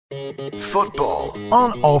Football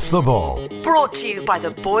on Off the Ball. Brought to you by the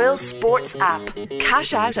Boyle Sports app.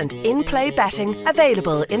 Cash out and in-play betting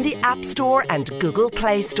available in the App Store and Google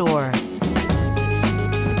Play Store.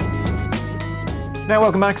 Now,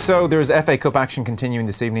 welcome back. So there's FA Cup action continuing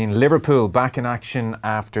this evening. Liverpool back in action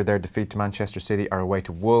after their defeat to Manchester City are away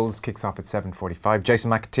to Wolves. Kicks off at 7:45. Jason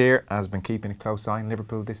McAteer has been keeping a close eye on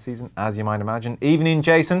Liverpool this season, as you might imagine. Evening,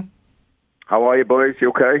 Jason. How are you, boys? You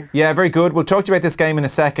okay? Yeah, very good. We'll talk to you about this game in a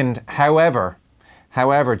second. However,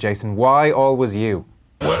 Jason, why always you?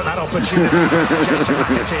 Well, that opportunity. Jason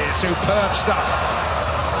McAteer, superb stuff.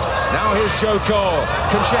 Now here's Joe Cole.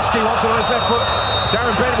 Konchesky wants it on his left foot.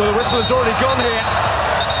 Darren Bent, well, the whistle has already gone here.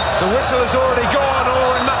 The whistle has already gone,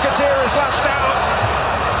 and McAteer has lashed out.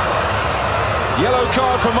 Yellow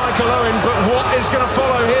card for Michael Owen, but what is going to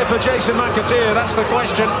follow here for Jason McAteer? That's the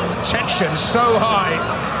question. Tension so high,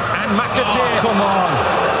 and McAteer. Oh, come on.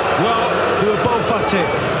 Well, they were both at it.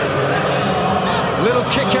 Little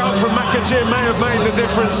kick out from McAteer may have made the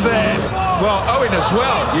difference there. Well, Owen as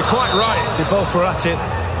well. You're quite right. They both were at it.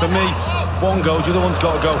 For me, one goes, the other one's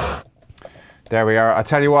got to go. There we are. I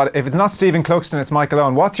tell you what, if it's not Stephen Cluxton, it's Michael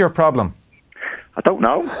Owen. What's your problem? I don't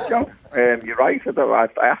know, Joe. You're right. I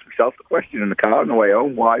asked myself the question in the car on the way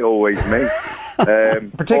home. Why always me?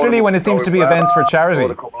 Particularly when it seems to be events for charity.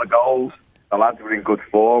 Scored a couple of goals. The lads were in good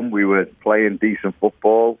form. We were playing decent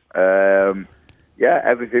football. Yeah,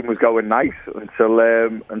 everything was going nice until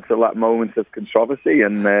that moment of controversy,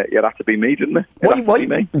 and it had to be me, didn't it?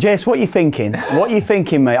 Jace, what are you thinking? What are you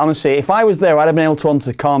thinking, mate? Honestly, if I was there, I'd have been able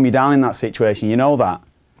to calm you down in that situation. You know that?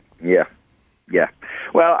 Yeah.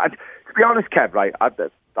 Well, to be honest, Kev, right,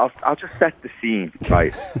 I'll just set the scene,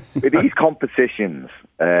 right? With these competitions,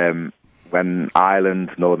 when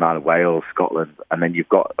Ireland, Northern Ireland, Wales, Scotland, and then you've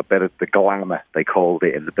got a bit of the glamour, they called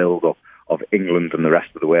it in the build-up, of England and the rest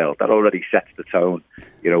of the world, that already sets the tone,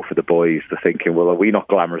 for the boys. They're thinking, well, are we not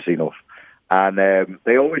glamorous enough? And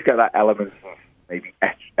they always get that element of maybe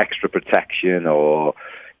extra protection, or,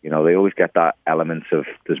 they always get that element of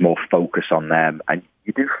there's more focus on them. And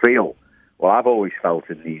you do feel, well, I've always felt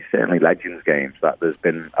in these, certainly Legends games, that there's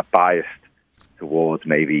been a bias towards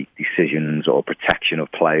maybe decisions or protection of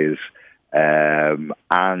players.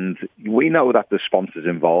 And we know that there's sponsors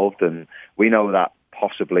involved, and we know that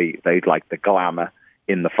possibly they'd like the glamour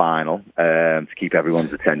in the final to keep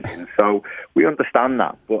everyone's attention. So we understand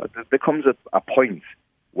that. But there comes a point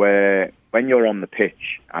where when you're on the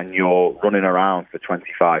pitch and you're running around for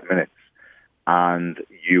 25 minutes and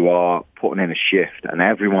you are putting in a shift and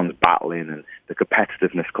everyone's battling and the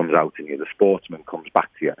competitiveness comes out in you, the sportsman comes back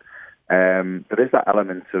to you, there is that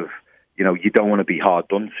element of, you don't want to be hard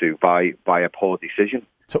done to by a poor decision.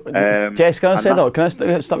 So, Jess, can I say though? Can I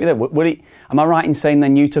stop you there? Am I right in saying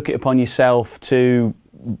then you took it upon yourself to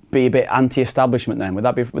be a bit anti-establishment? Then would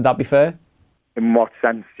that be fair? In what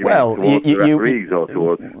sense? The referees or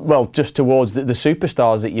towards? Well, just towards the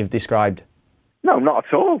superstars that you've described. No, not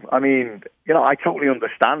at all. I mean, I totally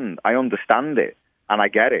understand. I understand it, and I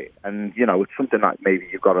get it, and it's something that maybe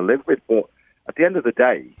you've got to live with. But at the end of the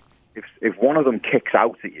day, if one of them kicks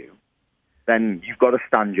out at you, then you've got to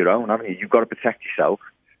stand your own, haven't you? You've got to protect yourself.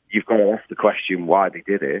 You've got to ask the question why they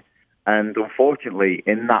did it. And unfortunately,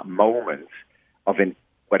 in that moment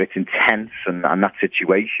where it's intense and that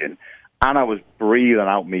situation, and I was breathing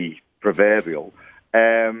out me proverbial,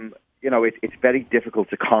 it's very difficult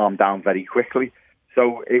to calm down very quickly.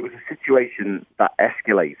 So it was a situation that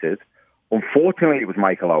escalated. Unfortunately, it was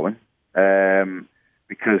Michael Owen,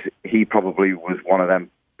 because he probably was one of them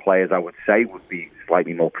players I would say would be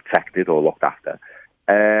slightly more protected or looked after.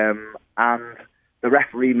 And the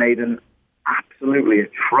referee made an absolutely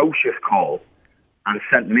atrocious call and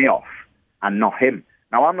sent me off and not him.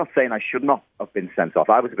 Now, I'm not saying I should not have been sent off.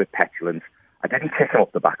 I was a bit petulant. I didn't kick him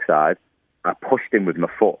up the backside. I pushed him with my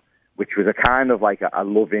foot, which was a kind of like a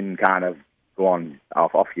loving kind of, go on,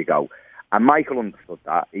 off you go. And Michael understood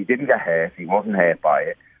that. He didn't get hurt. He wasn't hurt by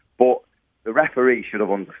it. But the referee should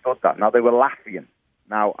have understood that. Now, they were Latvian.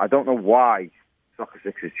 Now, I don't know why Soccer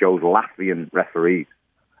Sixes chose Latvian referees,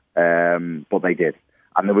 but they did.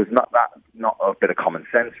 And there was not a bit of common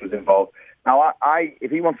sense was involved. Now,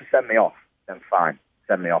 if he wants to send me off, then fine,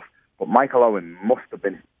 send me off. But Michael Owen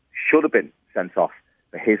should have been sent off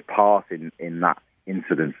for his part in that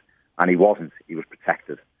incident. And he wasn't. He was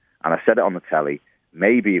protected. And I said it on the telly.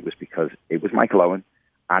 Maybe it was because it was Michael Owen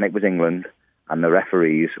and it was England, and the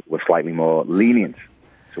referees were slightly more lenient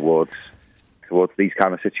towards towards these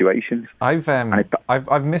kind of situations. I've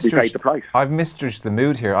misjudged. We paid the price. I've misjudged the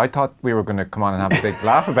mood here. I thought we were going to come on and have a big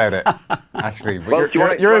laugh about it. Actually, Well,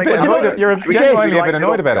 you're genuinely a bit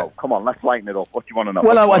annoyed about it. Come on, let's lighten it up. What do you want to know?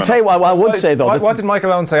 Well, I'll tell you what I would say, though. What did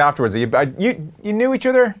Michael Owen say afterwards? You knew each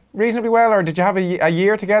other reasonibly well, or did you have a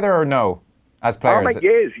year together, or no, as players? Oh, mate,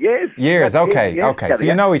 years. Years, okay. Together, So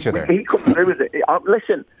you know each other. He comes through with it.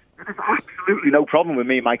 Listen, there's absolutely no problem with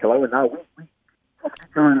me and Michael Owen now. We talked to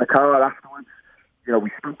each other in the car afterwards. You know,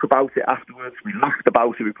 we spoke about it afterwards. We laughed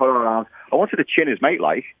about it. We put our arms. I wanted to chin his mate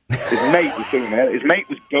like. His mate was doing it. His mate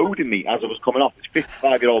was goading me as I was coming off. His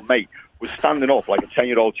 55-year-old mate was standing up like a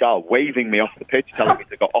 10-year-old child, waving me off the pitch, telling me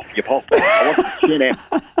to go off your pop. I wanted to chin him.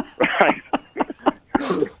 Right.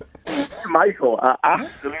 Michael,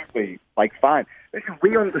 absolutely, like, fine. Listen,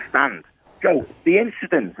 we understand. Joe, the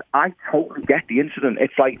incident, I totally get the incident.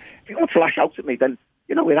 It's like, if you want to lash out at me, then,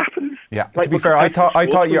 you know, it happens. Yeah, like, to be fair, I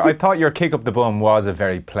thought your kick up the bum was a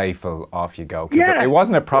very playful off you go. Yeah, it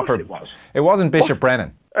wasn't a proper. It wasn't Bishop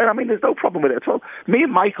Brennan. I mean, there's no problem with it at all. Me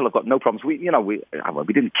and Michael have got no problems. We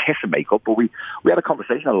didn't kiss and make up, but we had a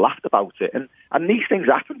conversation and laughed about it. And these things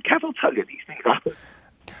happen. Kev will tell you, these things happen.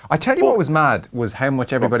 I tell you what was mad was how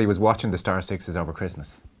much everybody was watching the Star Sixes over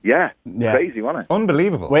Christmas. Yeah. Crazy, wasn't it?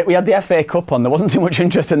 Unbelievable. We had the FA Cup on. There wasn't too much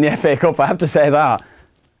interest in the FA Cup, I have to say that.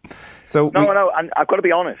 So No, and I've got to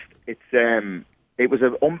be honest. It was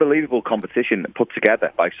an unbelievable competition put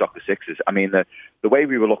together by Soccer Sixes. I mean, the way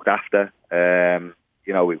we were looked after,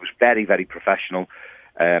 you know, it was very, very professional.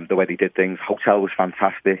 The way they did things. Hotel was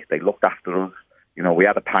fantastic. They looked after us. You know, we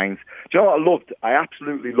had a pint. Do you know what I loved? I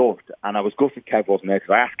absolutely loved, and I was gutted Kev wasn't there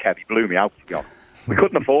because I asked Kev, he blew me out, to be honest. We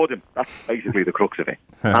couldn't afford him. That's basically the crux of it.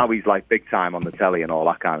 Now he's like big time on the telly and all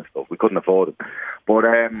that kind of stuff. We couldn't afford him. But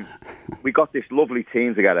we got this lovely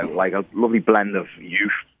team together, like a lovely blend of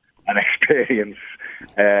youth and experience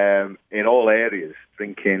in all areas,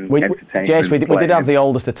 drinking, entertainment. Jace, we did have the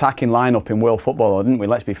oldest attacking lineup in world football, though, didn't we?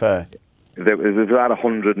 Let's be fair. It was around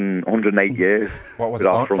 108 years. What was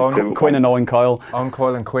it? Quinn and Owen Coyle. Owen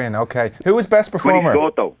Coyle and Quinn, okay. Who was best performer? Quinny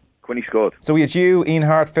scored, though. Quinny scored. So we had you, Ian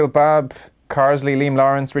Hart, Phil Babb, Carsley, Liam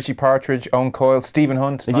Lawrence, Richie Partridge, Owen Coyle, Stephen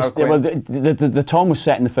Hunt. The tone was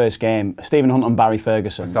set in the first game. Stephen Hunt and Barry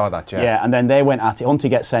Ferguson. I saw that, yeah. Yeah, and then they went at it. Hunty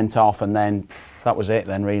gets sent off, and then that was it.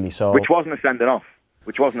 Then really, so which wasn't a sending off.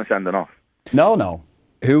 No.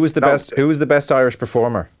 Who was the best? Who was the best Irish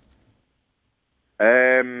performer?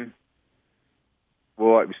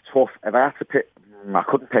 Well, it was tough. If I had to pick, I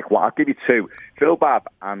couldn't pick one. I'll give you two. Phil Babb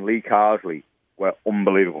and Lee Carsley were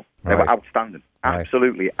unbelievable. They were outstanding.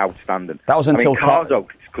 Absolutely outstanding. That was until Carzo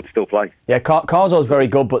could still play. Yeah, Carzo was very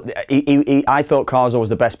good, but I thought Carzo was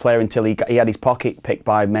the best player until he had his pocket picked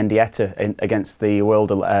by Mendieta against the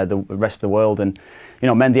rest of the world, and you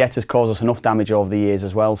know Mendieta's caused us enough damage over the years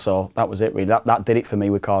as well. So that was it, really. That did it for me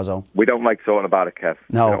with Carzo. We don't like talking about it, Kev.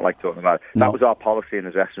 No, we don't like talking about it. That was our policy in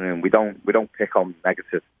the dressing room. We don't pick on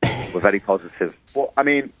negative. We're very positive. But I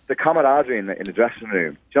mean, the camaraderie in the dressing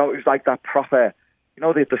room. You know, it was like that proper. You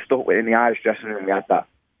know, the stuff in the Irish dressing room, we had that.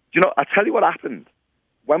 You know, I tell you what happened.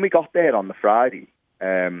 When we got there on the Friday,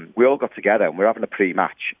 we all got together and we were having a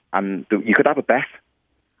pre-match. And you could have a bet.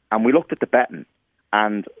 And we looked at the betting.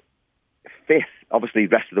 And fifth, obviously,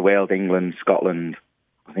 rest of the world, England, Scotland,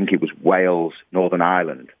 I think it was Wales, Northern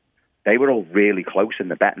Ireland. They were all really close in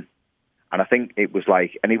the betting. And I think it was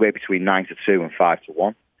like anywhere between 9-2 and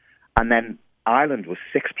 5-1. And then Ireland was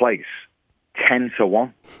sixth place,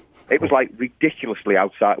 10-1. It was like ridiculously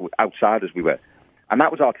outside as we were. And that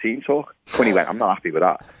was our team talk. When he went, I'm not happy with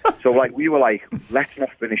that. So like we were like, let's not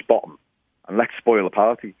finish bottom and let's spoil the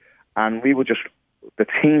party. And we were just, the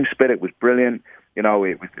team spirit was brilliant. You know,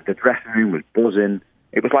 it was, the dressing room was buzzing.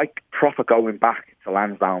 It was like proper going back to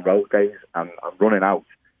Lansdowne Road days and running out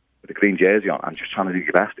with the green jersey on and just trying to do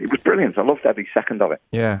your best. It was brilliant. I loved every second of it.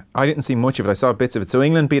 Yeah, I didn't see much of it. I saw bits of it. So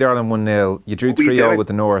England beat Ireland 1-0. You drew 3-0 with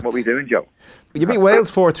the North. What were you doing, Joe? You beat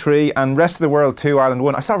Wales 4-3 and rest of the world 2, Ireland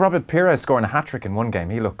 1. I saw Robert Pires scoring a hat-trick in one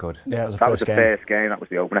game. He looked good. Yeah, it was that was the first game. That was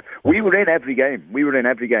the opener. We were in every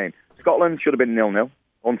game. Scotland should have been 0-0.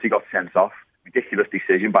 Hunty got sent off. Ridiculous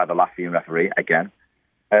decision by the Latvian referee again.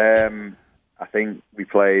 I think we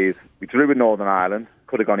drew with Northern Ireland.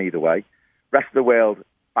 Could have gone either way. Rest of the world,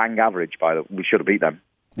 bang average. We should have beat them.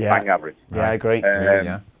 Yeah. Bang average. Yeah, I agree.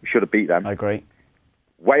 We should have beat them. I agree.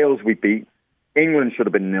 Wales we beat. England should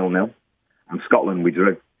have been 0-0. And Scotland we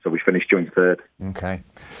drew. So we finished joint third. Okay.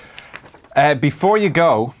 Before you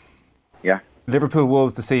go, yeah, Liverpool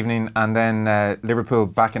Wolves this evening, and then Liverpool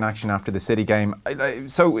back in action after the City game.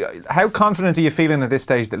 So how confident are you feeling at this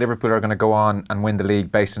stage that Liverpool are going to go on and win the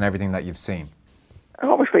league based on everything that you've seen?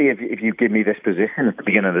 Obviously, if you give me this position at the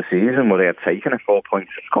beginning of the season where they had taken it 4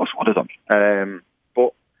 points, of course I would have done.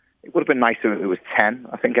 But it would have been nicer if it was 10.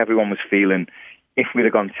 I think everyone was feeling if we'd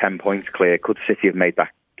have gone 10 points clear, could City have made that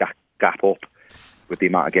gap up with the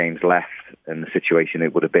amount of games left and the situation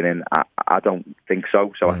it would have been in? I don't think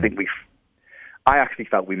so. So I think I actually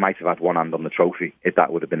felt we might have had one hand on the trophy if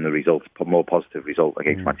that would have been the result, a more positive result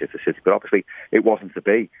against Manchester City. But obviously, it wasn't to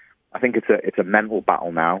be. I think it's a mental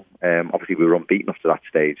battle now. Obviously, we were unbeaten up to that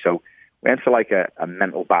stage, so we enter like a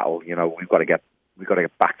mental battle. You know, we've got to get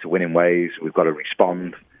back to winning ways. We've got to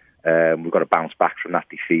respond. We've got to bounce back from that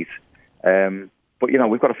defeat. But you know,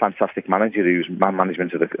 we've got a fantastic manager whose man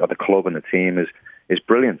management of the club and the team is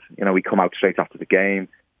brilliant. You know, we come out straight after the game,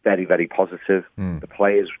 very, very positive. The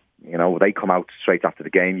players, you know, they come out straight after the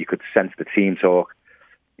game. You could sense the team talk.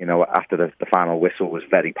 You know, after the final whistle was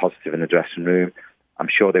very positive in the dressing room. I'm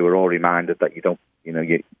sure they were all reminded that you don't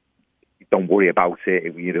worry about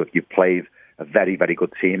it. You know, you played a very, very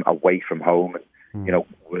good team away from home. And, you know,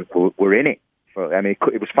 we're in it.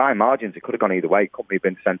 It was fine margins. It could have gone either way. Could have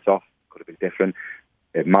been sent off. Could have been different.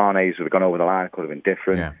 If Mane's would have gone over the line, could have been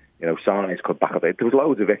different. Yeah. You know, Sane's could back up. There was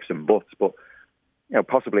loads of ifs and buts, but you know,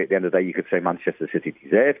 possibly at the end of the day, you could say Manchester City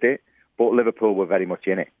deserved it, but Liverpool were very much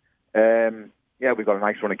in it. Yeah, we've got a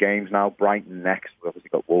nice run of games now. Brighton next. We've obviously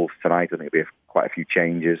got Wolves tonight. I think there'll be quite a few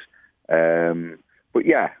changes. But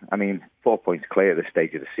yeah, I mean, 4 points clear at this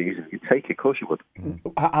stage of the season. You'd take it, of course you would.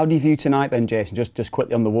 How do you view tonight then, Jason? Just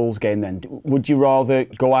quickly on the Wolves game then. Would you rather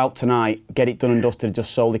go out tonight, get it done and dusted,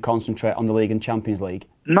 just solely concentrate on the League and Champions League?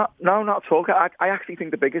 No, not at all. I actually think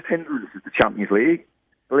the biggest hindrance is the Champions League.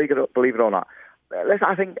 Believe it or not. Listen,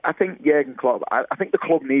 I think Jurgen Klopp. I think the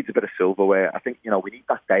club needs a bit of silverware. I think, you know, we need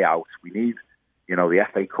that day out. We need, you know, the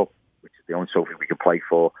FA Cup, which is the only trophy we could play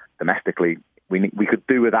for domestically. We could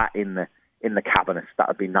do with that in the cabinets. That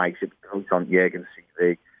would be nice. It would go on Jurgen's CV.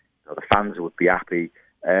 You know, the fans would be happy.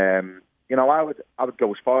 You know, I would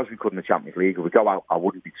go as far as we could in the Champions League. If we go out, I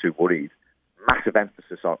wouldn't be too worried. Massive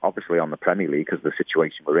emphasis obviously on the Premier League because of the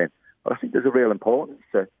situation we're in. But I think there's a real importance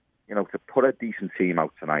to, you know, to put a decent team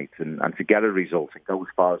out tonight and to get a result and go as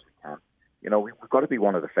far as we can. You know, we've got to be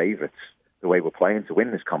one of the favourites the way we're playing to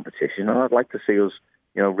win this competition. And I'd like to see us,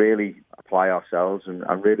 you know, really apply ourselves and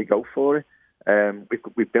really go for it.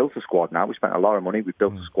 We've built a squad now. We spent a lot of money. We've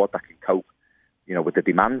built a squad that can cope, you know, with the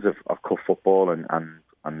demands of cup football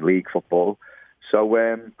and league football. So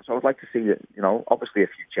I'd like to see, you know, obviously a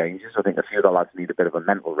few changes. I think a few of the lads need a bit of a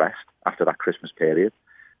mental rest after that Christmas period.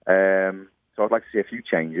 So I'd like to see a few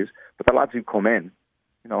changes. But the lads who come in,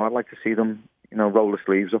 you know, I'd like to see them, you know, roll the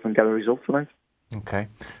sleeves up and get a result tonight. Okay.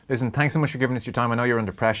 Listen, thanks so much for giving us your time. I know you're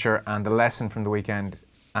under pressure, and the lesson from the weekend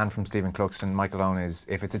and from Stephen Cluxton, Michael Owen, is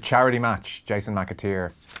if it's a charity match, Jason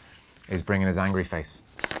McAteer is bringing his angry face.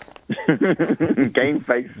 Game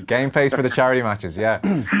face. Game face for the charity matches, yeah.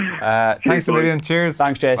 Thanks a million. Cheers.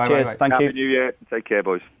 Thanks, Jace. Bye, cheers. bye, bye. Thank you. Happy New Year. Take care,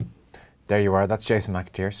 boys. There you are. That's Jason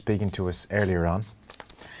McAteer speaking to us earlier on.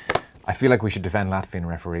 I feel like we should defend Latvian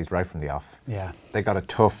referees right from the off. Yeah. They got a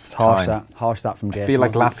tough time. Harsh that from Jason. I feel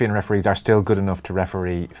like Latvian referees are still good enough to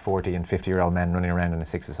referee 40 and 50-year-old men running around in a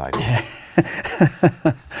six-a-side. Yeah.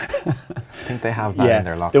 I think they have that in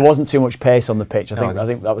their locker. There wasn't too much pace on the pitch. I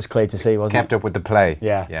think that was clear to see, wasn't it? Kept up with the play.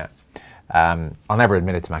 Yeah. Yeah. I'll never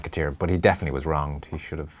admit it to McAteer, but he definitely was wronged. He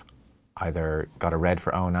should have either got a red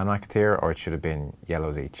for Owen and McAteer, or it should have been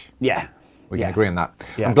yellows each. Yeah. We can agree on that.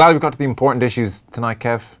 Yeah. I'm glad we've got to the important issues tonight,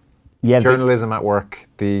 Kev. Yeah, journalism at work,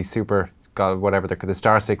 the the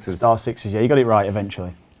Star Sixes. Star Sixes, yeah, you got it right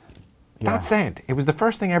eventually. Yeah. That said, it was the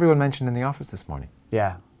first thing everyone mentioned in the office this morning.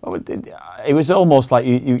 Yeah. It was almost like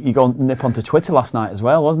you go and nip onto Twitter last night as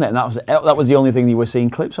well, wasn't it? And that was the only thing you were seeing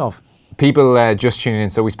clips of. People just tuning in.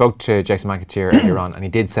 So we spoke to Jason McAteer earlier on, and he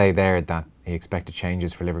did say there that he expected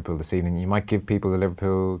changes for Liverpool this evening. You might give people the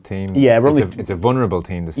Liverpool team. Yeah, it's a vulnerable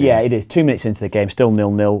team this evening. Yeah, it is. 2 minutes into the game, still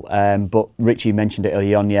 0-0. But Richie mentioned it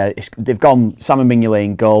early on. Yeah, they've gone Simon Mignolet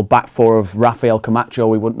in goal. Back four of Rafael Camacho.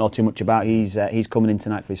 We wouldn't know too much about. He's coming in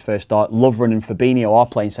tonight for his first start. Lovren and Fabinho are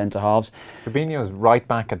playing centre halves. Fabinho's right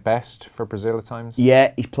back at best for Brazil at times.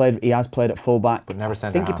 Yeah, he has played at full back, but never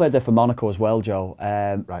centre half. I think he played there for Monaco as well, Joe.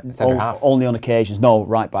 Right, centre half. Only on occasions. No,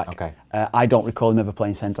 right back. Okay. I don't recall him ever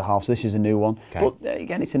playing centre half, so this is a new one. Okay. But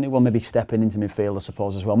again, it's a new one, maybe stepping into midfield, I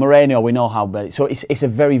suppose, as well. Moreno, we know how bad. So it's a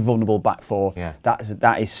very vulnerable back four. Yeah.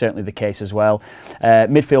 That is certainly the case as well.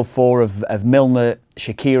 Midfield four of Milner,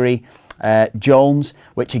 Shaqiri, Jones,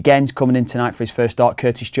 which again is coming in tonight for his first start.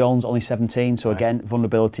 Curtis Jones, only 17, so again,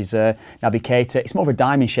 vulnerabilities there. Naby Keita, it's more of a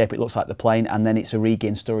diamond shape, it looks like they're playing, and then it's Origi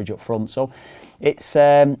and Sturridge up front. So it's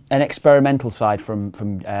an experimental side from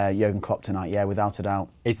Jurgen Klopp tonight, yeah, without a doubt.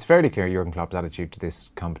 It's fairly clear Jurgen Klopp's attitude to this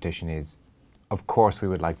competition is, of course we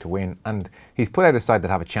would like to win, and he's put out a side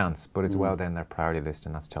that have a chance, but it's well down their priority list,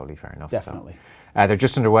 and that's totally fair enough. Definitely. So, they're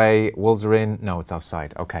just underway. Wolves are in. No, it's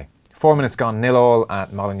offside. Okay. 4 minutes gone, 0-0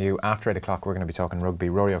 at Molineux. After 8 o'clock, we're going to be talking rugby.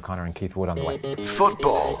 Rory O'Connor and Keith Wood on the way.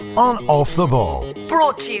 Football on Off the Ball.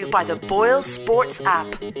 Brought to you by the Boyle Sports app.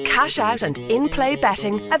 Cash out and in-play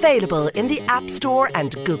betting available in the App Store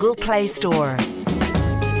and Google Play Store.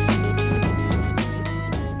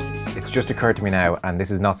 It's just occurred to me now, and this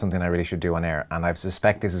is not something I really should do on air, and I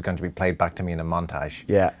suspect this is going to be played back to me in a montage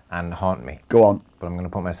and haunt me. Go on. But I'm going to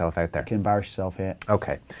put myself out there. You can embarrass yourself here.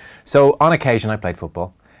 Okay. So on occasion I played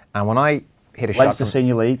football, and when I hit a shot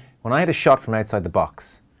Senior League. When I hit a shot from outside the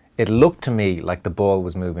box, it looked to me like the ball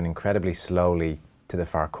was moving incredibly slowly to the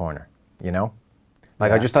far corner, you know?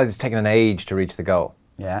 Like I just thought it's taking an age to reach the goal.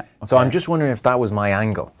 Yeah. Okay. So I'm just wondering if that was my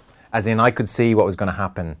angle, as in I could see what was going to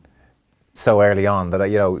happen so early on that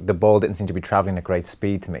the ball didn't seem to be travelling at great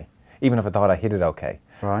speed to me, even if I thought I hit it okay.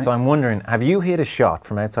 Right. So I'm wondering, have you hit a shot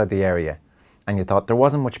from outside the area and you thought there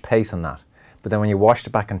wasn't much pace on that, but then when you watched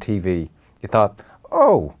it back on TV, you thought,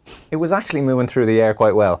 oh, it was actually moving through the air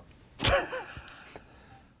quite well?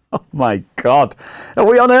 Oh my God. Are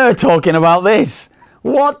we on air talking about this?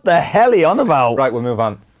 What the hell are you on about? Right, we'll move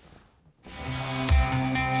on.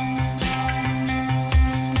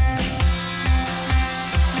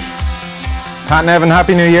 Pat and Evan,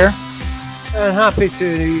 Happy New Year. And happy to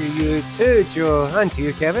you too, Joe, and to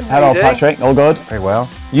you, Kevin. Hello, Patrick. All good? Very well.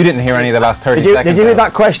 You didn't hear any of the last 30 seconds. Did you hear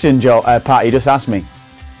that question, Joe? Pat, you just asked me.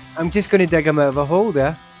 I'm just going to dig him out of a hole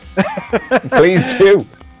there. Please do.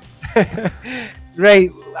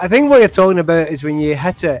 Right, I think what you're talking about is when you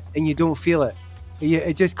hit it and you don't feel it.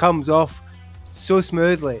 It just comes off so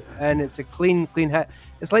smoothly, and it's a clean hit.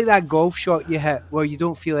 It's like that golf shot you hit where you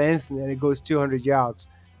don't feel anything and it goes 200 yards.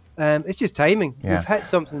 It's just timing. Yeah. You've hit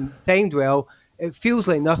something timed well. It feels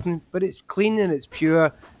like nothing, but it's clean and it's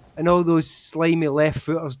pure. And all those slimy left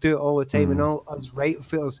footers do it all the time, and all us right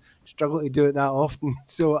footers struggle to do it that often.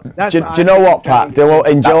 So that's. Do you know what, Pat?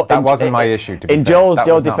 That wasn't my issue. To be in fair.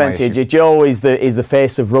 Joe's defence here, Joe is the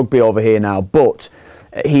face of rugby over here now, but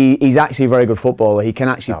he's actually a very good footballer. He can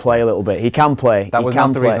actually play a little bit. He can play. That was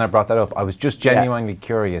not the reason I brought that up. I was just genuinely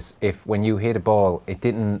curious if when you hit a ball,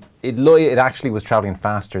 it actually was travelling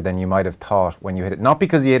faster than you might have thought when you hit it. Not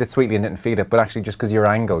because you hit it sweetly and didn't feel it, but actually just because your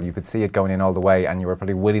angle, you could see it going in all the way and you were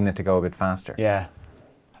probably willing it to go a bit faster. Yeah.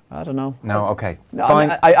 I don't know. No, okay. No,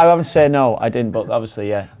 fine. I haven't said no, I didn't, but obviously,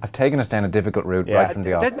 yeah. I've taken us down a difficult route right from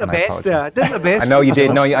the off. I did my best there. I did my best. I know you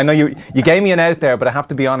did. No, I know you gave me an out there, but I have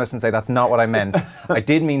to be honest and say that's not what I meant. I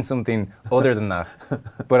did mean something other than that.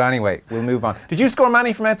 But anyway, we'll move on. Did you score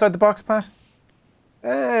many from outside the box, Pat?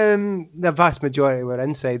 The vast majority were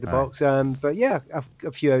inside the box, but yeah,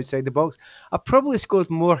 a few outside the box. I probably scored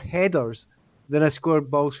more headers than I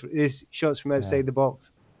scored shots from outside the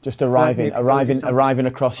box. Just arriving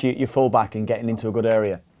across your fullback and getting into a good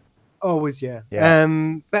area. Always, yeah.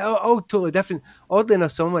 But all totally different. Oddly enough,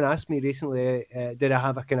 someone asked me recently, did I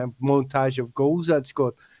have a kind of montage of goals I'd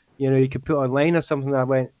scored? You could put online or something. I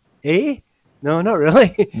went, no, not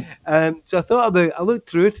really. So I looked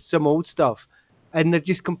through some old stuff, and they're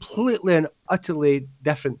just completely and utterly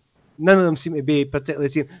different. None of them seem to be particularly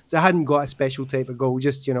the same. So I hadn't got a special type of goal,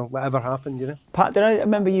 just, whatever happened, Pat, did I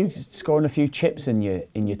remember you scoring a few chips in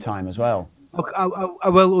your time as well? I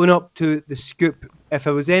will own up to the scoop. If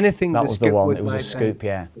it was anything, that the was scoop the one. was it was my a scoop,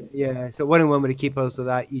 yeah. Yeah, so 1-on-1 with the keepers of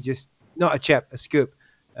that, not a chip, a scoop.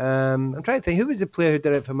 I'm trying to think, who was the player who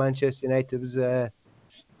did it for Manchester United? It was, I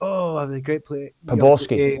was a great player.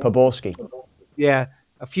 Poborski. Yeah.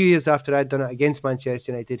 A few years after I'd done it against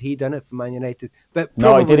Manchester United, he done it for Man United. But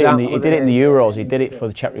no, he did it in the Euros. He did it for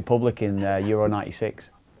the Czech Republic in Euro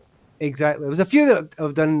 '96. Exactly. There was a few that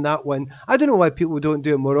have done that one. I don't know why people don't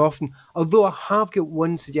do it more often, although I have got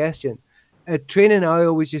one suggestion. At training, I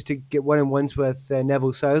always used to get 1-on-1s with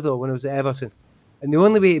Neville Southall when I was at Everton. And the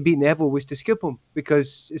only way to beat Neville was to scoop him,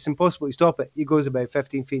 because it's impossible to stop it. He goes about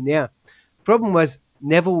 15 feet in the air. Problem was,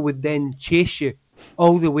 Neville would then chase you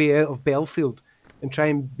all the way out of Belfield and try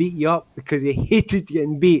and beat you up because he hated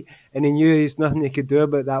getting beat, and he knew there's nothing he could do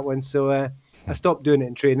about that one. So I stopped doing it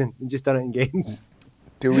in training and just done it in games.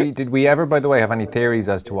 Did we ever, by the way, have any theories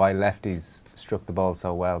as to why lefties struck the ball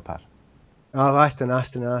so well, Pat? I've asked and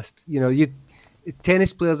asked.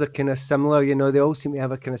 Tennis players are kind of similar. They all seem to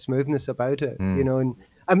have a kind of smoothness about it.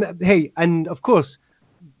 And of course,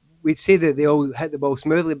 we'd say that they all hit the ball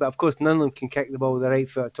smoothly, but of course none of them can kick the ball with the right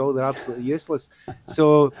foot at all. They're absolutely useless.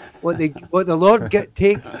 So what the Lord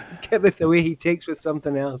giveth away, He takes with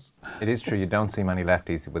something else. It is true. You don't see many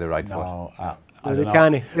lefties with a right foot. I No, don't they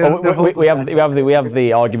know. can't. We have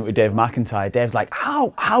the argument with Dave McIntyre. Dave's like,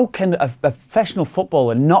 how can a professional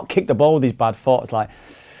footballer not kick the ball with his bad foot? It's like,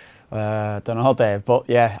 don't know, Dave. But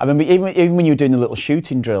yeah, I mean, even when you're doing the little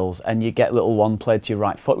shooting drills and you get little one played to your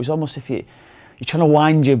right foot, it was almost if you're trying to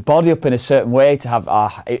wind your body up in a certain way to have.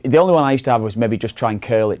 The only one I used to have was maybe just try and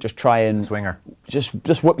curl it, just try and Swinger, just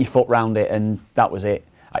whip your foot round it, and that was it.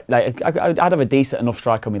 I'd have a decent enough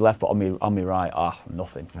strike on my left, but on my right,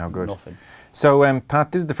 nothing. No good. Nothing. So,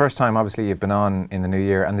 Pat, this is the first time, obviously, you've been on in the new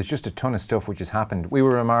year, and there's just a ton of stuff which has happened. We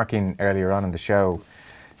were remarking earlier on in the show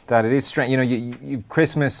that it is strange. You know, you've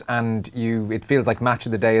Christmas, and it feels like match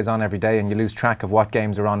of the day is on every day, and you lose track of what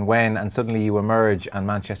games are on when, and suddenly you emerge, and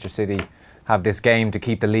Manchester City have this game to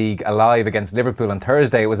keep the league alive against Liverpool on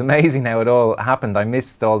Thursday. It was amazing how it all happened. I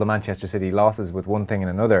missed all the Manchester City losses with one thing and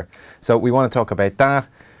another. So we want to talk about that.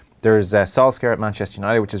 There's Solskjaer at Manchester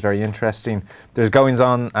United, which is very interesting. There's goings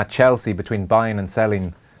on at Chelsea between buying and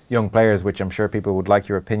selling young players, which I'm sure people would like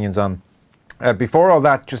your opinions on. Before all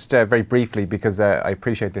that, just very briefly, because I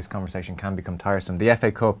appreciate this conversation can become tiresome. The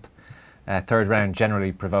FA Cup third round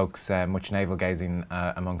generally provokes much navel-gazing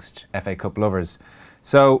amongst FA Cup lovers.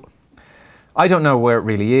 So I don't know where it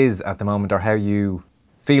really is at the moment or how you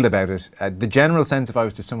feel about it. The general sense, if I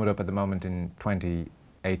was to sum it up at the moment in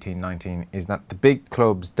 2018-19, is that the big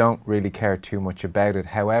clubs don't really care too much about it.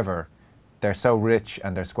 However, they're so rich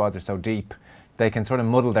and their squads are so deep, they can sort of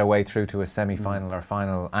muddle their way through to a semi-final or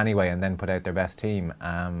final anyway and then put out their best team.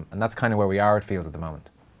 And that's kind of where we are, it feels, at the moment.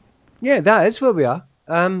 Yeah, that is where we are.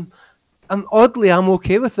 Oddly, I'm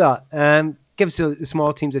okay with that. Gives the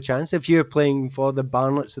small teams a chance. If you're playing for the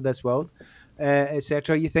Barnetts of this world,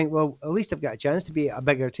 etc., you think, well, at least I've got a chance to be a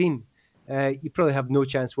bigger team. You probably have no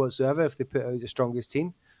chance whatsoever if they put out the strongest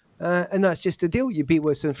team. And that's just the deal. You beat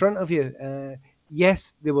what's in front of you.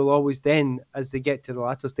 Yes, they will always then, as they get to the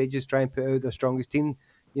latter stages, try and put out their strongest team,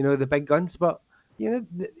 the big guns. But,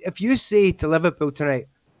 if you say to Liverpool tonight,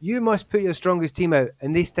 you must put your strongest team out,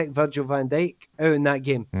 and they stick Virgil van Dijk out in that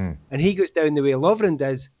game, and he goes down the way Lovren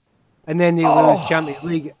does, and then they lose Champions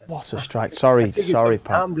League. What a strike. Sorry,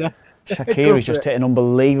 Pat. Shaqiri's just hit an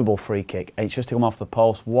unbelievable free kick. It's just to come off the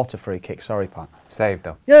post. What a free kick. Sorry, Pat. Saved,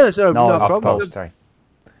 though. Yeah, sorry, no problem. Post, sorry.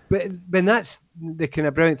 But that's the kind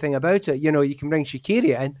of brilliant thing about it. You can bring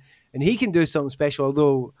Shaqiri in, and he can do something special,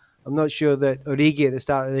 although I'm not sure that Origi at the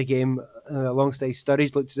start of the game, alongside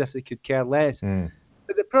Sturridge, looked as if they could care less.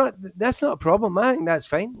 But that's not a problem. I think that's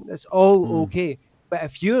fine. That's all okay. But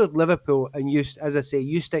if you're Liverpool and you, as I say,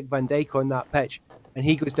 you stick Van Dijk on that pitch and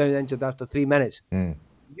he goes down injured after 3 minutes,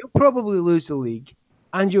 you'll probably lose the league,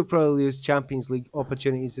 and you'll probably lose Champions League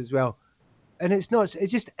opportunities as well. And it's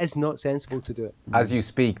just not sensible to do it. As you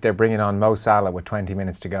speak, they're bringing on Mo Salah with 20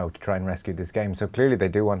 minutes to go to try and rescue this game. So clearly they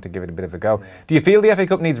do want to give it a bit of a go. Yeah. Do you feel the FA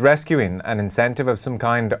Cup needs rescuing, an incentive of some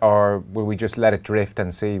kind, or will we just let it drift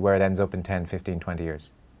and see where it ends up in 10, 15, 20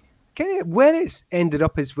 years? Where it's ended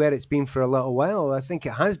up is where it's been for a little while. I think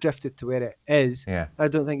it has drifted to where it is. Yeah. I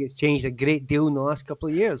don't think it's changed a great deal in the last couple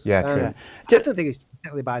of years. Yeah, true. I don't think it's a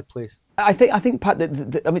particularly bad place. I think Pat,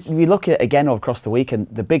 we look at it again across the weekend,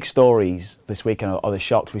 the big stories this weekend are the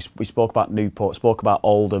shocks. We spoke about Newport, spoke about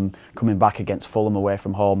Oldham coming back against Fulham away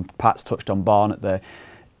from home. Pat's touched on Barnet there.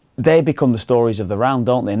 They become the stories of the round,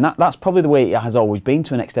 don't they? And that's probably the way it has always been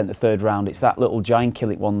to an extent, the third round. It's that little giant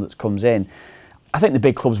killing one that comes in. I think the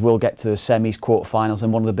big clubs will get to the semis, quarterfinals,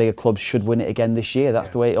 and one of the bigger clubs should win it again this year. That's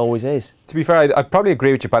the way it always is. To be fair, I'd probably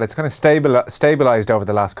agree with you, but it's kind of stabilised over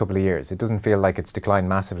the last couple of years. It doesn't feel like it's declined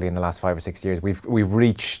massively in the last 5 or 6 years. We've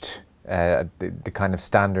reached the kind of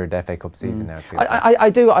standard FA Cup season now. It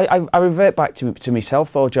feels I revert back to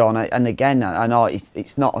myself though, John. And again, I know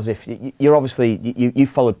it's not as if you're obviously you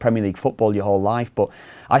followed Premier League football your whole life, but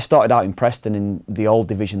I started out in Preston in the old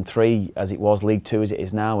Division 3 as it was, League 2 as it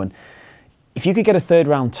is now, and if you could get a third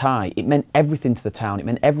round tie, it meant everything to the town. It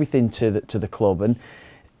meant everything to the club. And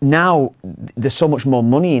now there's so much more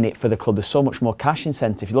money in it for the club. There's so much more cash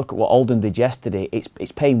incentive. If you look at what Oldham did yesterday,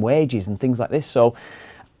 it's paying wages and things like this. So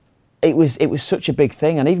it was such a big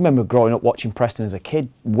thing. And I even remember growing up watching Preston as a kid,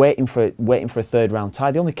 waiting for a third round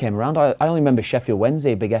tie. They only came around. I only remember Sheffield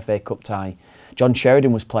Wednesday, a big FA Cup tie. John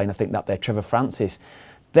Sheridan was playing, I think, that day. Trevor Francis.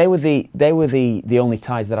 They were the only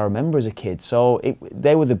ties that I remember as a kid. So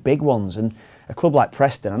they were the big ones. And a club like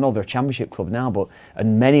Preston, I know they're a championship club now,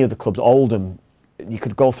 and many other clubs, Oldham, you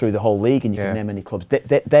could go through the whole league and you could name any clubs.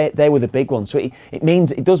 They were the big ones. So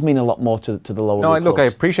it does mean a lot more to the lower league look, clubs.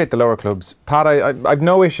 I appreciate the lower clubs. Pat, I've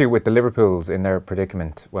no issue with the Liverpools in their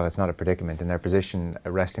predicament. Well, it's not a predicament, in their position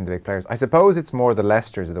resting the big players. I suppose it's more the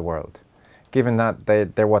Leicesters of the world, given that they're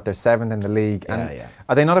 7th in the league.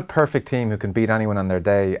 Are they not a perfect team who can beat anyone on their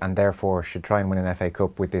day and therefore should try and win an FA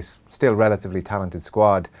Cup with this still relatively talented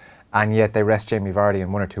squad? And yet they rest Jamie Vardy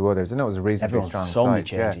and one or two others. I know it was a reasonably strong side. So many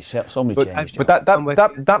changes. But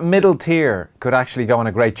that middle tier could actually go on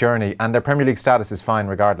a great journey, and their Premier League status is fine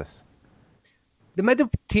regardless. The middle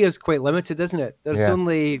tier is quite limited, isn't it? There's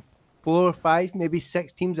only 4 or 5, maybe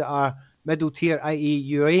 6 teams that are middle tier, i.e.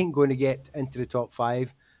 you ain't going to get into the top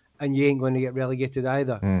 5 and you ain't going to get relegated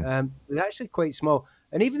either. They're actually quite small.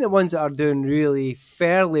 And even the ones that are doing really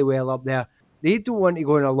fairly well up there, they don't want to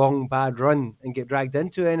go on a long bad run and get dragged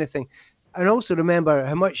into anything. And also remember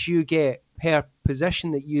how much you get per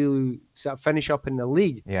position that you sort of finish up in the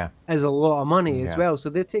league is a lot of money as well.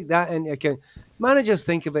 So they take that into account. Managers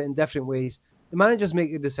think of it in different ways. The managers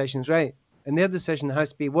make the decisions, right? And their decision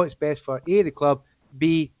has to be what's best for A, the club,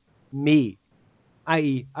 B, me.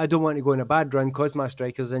 I.e., I don't want to go on a bad run because my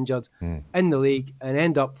striker's injured in the league and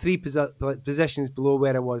end up 3 positions below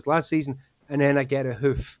where I was last season, and then I get a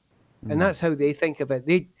hoof. And that's how they think of it.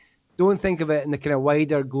 They don't think of it in the kind of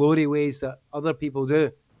wider glory ways that other people do.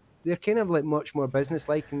 They're kind of like much more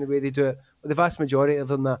business-like in the way they do it. But the vast majority of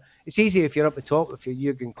them, it's easy if you're up the top, if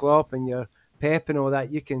you're Jurgen Klopp and you're Pep and all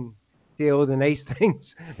that, you can say all the nice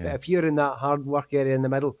things. But if you're in that hard work area in the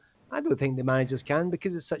middle, I don't think the managers can,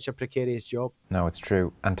 because it's such a precarious job. No, it's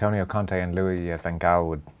true. Antonio Conte and Louis van Gaal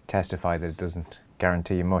would testify that it doesn't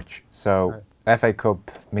guarantee you much. So FA Cup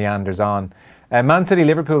meanders on. Man City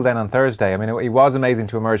Liverpool then on Thursday. I mean, it was amazing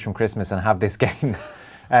to emerge from Christmas and have this game.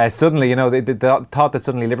 Suddenly, they thought that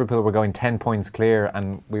suddenly Liverpool were going 10 points clear,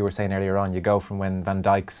 and we were saying earlier on, you go from when Van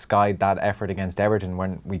Dijk skied that effort against Everton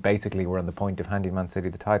when we basically were on the point of handing Man City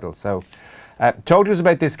the title. So, talk to us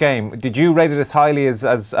about this game. Did you rate it as highly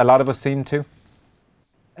as a lot of us seemed to?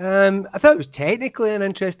 I thought it was technically an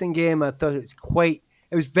interesting game. I thought it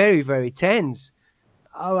was very, very tense.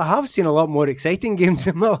 I have seen a lot more exciting games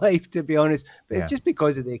in my life, to be honest, but it's just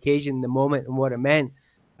because of the occasion, the moment, and what it meant,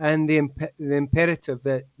 and the imperative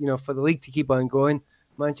that, for the league to keep on going,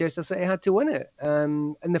 Manchester City had to win it.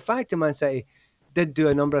 And the fact that Man City did do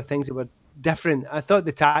a number of things that were different. I thought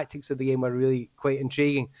the tactics of the game were really quite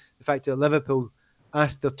intriguing. The fact that Liverpool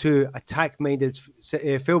asked their 2 attack-minded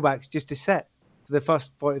fullbacks just to sit for the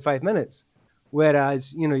first 45 minutes.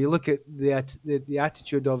 Whereas, you look at the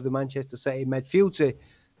attitude of the Manchester City midfield, say,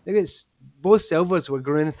 both Silvers were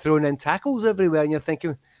throwing in tackles everywhere, and you're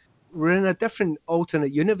thinking, we're in a different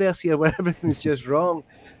alternate universe here where everything's just wrong.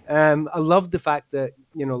 I love the fact that,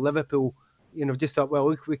 Liverpool, just thought,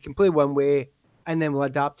 well, we can play one way and then we'll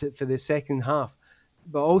adapt it for the second half.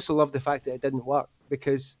 But I also love the fact that it didn't work,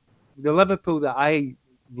 because the Liverpool that I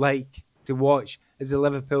like to watch is the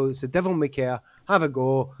Liverpool that's the devil may care, have a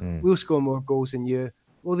go, we'll score more goals than you.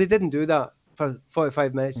 Well, they didn't do that for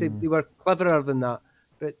 45 minutes. They were cleverer than that,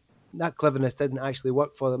 but that cleverness didn't actually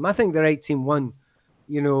work for them. I think the right team won,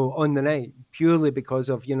 on the night, purely because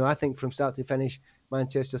of, I think from start to finish,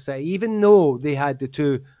 Manchester City, even though they had the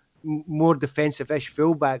 2 more defensive-ish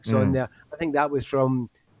fullbacks on there, I think that was from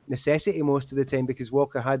necessity most of the time, because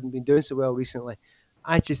Walker hadn't been doing so well recently.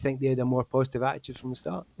 I just think they had a more positive attitude from the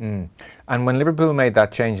start. And when Liverpool made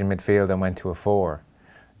that change in midfield and went to a 4,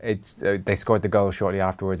 they scored the goal shortly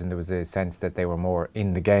afterwards, and there was a sense that they were more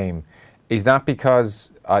in the game. Is that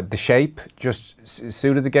because the shape just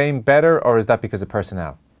suited the game better, or is that because of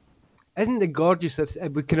personnel? Isn't it gorgeous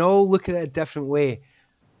that we can all look at it a different way?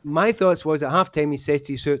 My thoughts was at half-time he said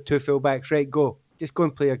to his 2 full-backs, right, go. Just go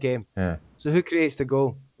and play your game. So who creates the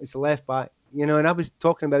goal? It's the left-back. And I was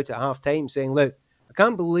talking about it at half-time, saying, look, I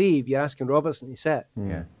can't believe you're asking Robertson to sit.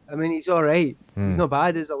 I mean, he's all right. He's not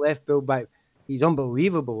bad as a left full-back. He's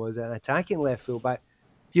unbelievable as an attacking left full-back.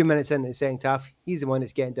 A few minutes into the second half, he's the one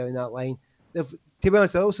that's getting down that line. To be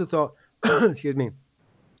honest, I also thought, excuse me,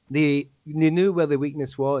 they knew where the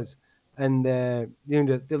weakness was. And, the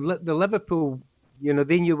Liverpool,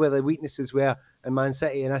 they knew where the weaknesses were in Man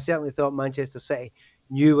City. And I certainly thought Manchester City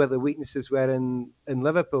knew where the weaknesses were in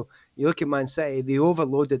Liverpool. You look at Man City, they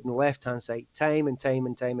overloaded on the left-hand side time and time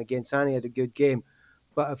and time again. Sane had a good game.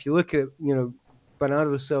 But if you look at,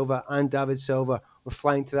 Bernardo Silva and David Silva were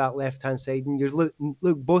flying to that left-hand side. And you look,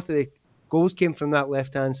 both of the goals came from that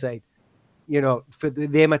left-hand side, for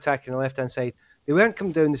them attacking the left-hand side. They weren't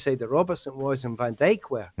coming down the side that Robertson was and Van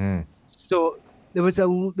Dijk were. So there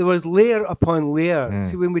was layer upon layer.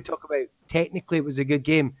 See, when we talk about technically it was a good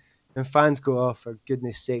game, and fans go, "Oh, for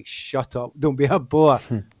goodness sake, shut up! Don't be a bore."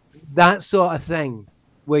 That sort of thing,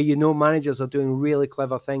 where managers are doing really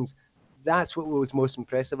clever things. That's what was most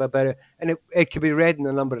impressive about it, and it could be read in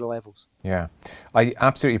a number of levels. Yeah, I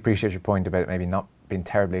absolutely appreciate your point about maybe not being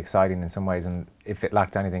terribly exciting in some ways, and if it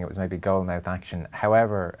lacked anything, it was maybe goal-mouth action.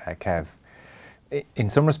 However, Kev, in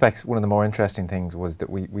some respects, one of the more interesting things was that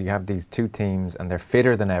we have these two teams and they're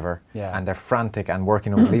fitter than ever, and they're frantic and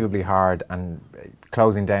working unbelievably hard and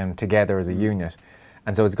closing down together as a unit.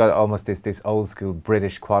 And so it's got almost this old school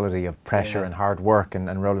British quality of pressure and hard work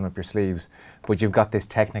and rolling up your sleeves. But you've got this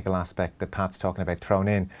technical aspect that Pat's talking about thrown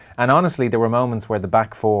in. And honestly, there were moments where the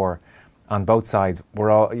back four on both sides were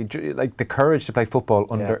all, like the courage to play football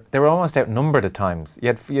under, they were almost outnumbered at times. You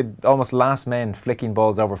had almost last men flicking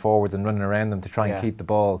balls over forwards and running around them to try and keep the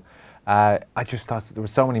ball. I just thought there were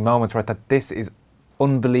so many moments where I thought this is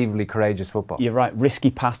unbelievably courageous football. You're right, risky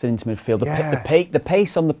passing into midfield. The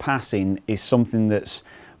pace on the passing is something that's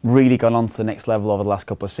really gone on to the next level over the last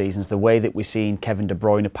couple of seasons. The way that we're seeing Kevin De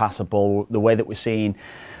Bruyne pass a ball, the way that we're seeing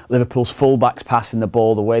Liverpool's fullbacks passing the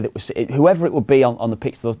ball, the way that we're seeing, whoever it would be on the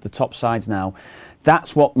pitch, the top sides now,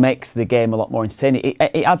 that's what makes the game a lot more entertaining.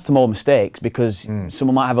 It adds to more mistakes because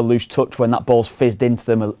someone might have a loose touch when that ball's fizzed into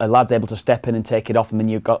them, a lad's able to step in and take it off, and then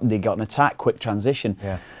you've got an attack, quick transition.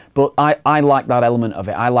 Yeah. But I like that element of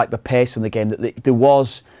it. I like the pace in the game. That there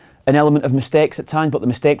was an element of mistakes at times, but the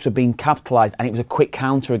mistakes were being capitalised, and it was a quick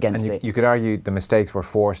counter against it. You could argue the mistakes were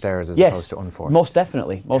forced errors as opposed to unforced. Most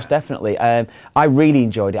definitely, definitely. I really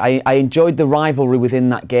enjoyed it. I enjoyed the rivalry within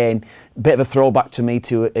that game. Bit of a throwback to me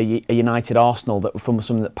to a United Arsenal, that from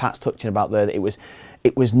something that Pat's touching about there. That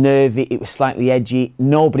it was nervy, it was slightly edgy.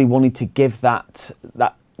 Nobody wanted to give that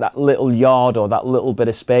little yard or that little bit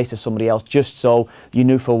of space to somebody else, just so you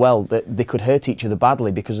knew full well that they could hurt each other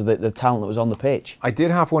badly because of the talent that was on the pitch. I did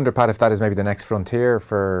half wonder, Pat, if that is maybe the next frontier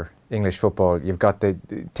for English football. You've got the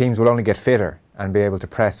teams will only get fitter and be able to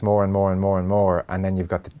press more and more and more and more, and then you've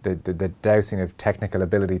got the dousing of technical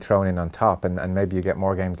ability thrown in on top, and maybe you get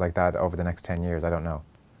more games like that over the next 10 years. I don't know.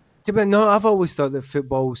 No, I've always thought that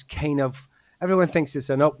football's kind of, everyone thinks it's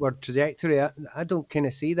an upward trajectory. I don't kind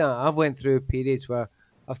of see that. I've went through periods where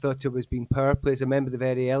I thought it was being power plays. I remember the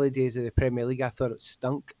very early days of the Premier League. I thought it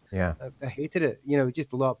stunk. Yeah, I hated it.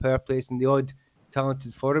 Just a lot of power plays and the odd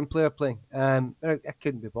talented foreign player playing. I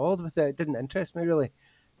couldn't be bothered with it. It didn't interest me really.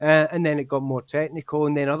 And then it got more technical,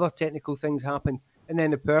 and then other technical things happened, and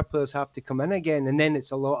then the power players have to come in again, and then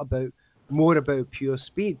it's a lot more about pure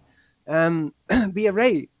speed. But you're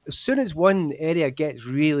right. As soon as one area gets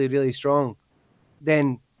really, really strong,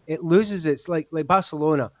 then it loses its like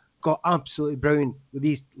Barcelona got absolutely brilliant with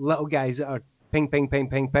these little guys that are ping, ping, ping,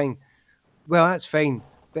 ping, ping. Well, that's fine.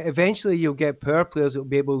 But eventually you'll get power players that will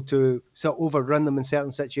be able to sort of overrun them in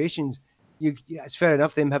certain situations. It's fair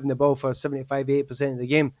enough them having the ball for 75-80% of the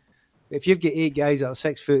game. But if you've got 8 guys that are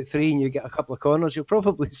 6'3" and you get a couple of corners, you'll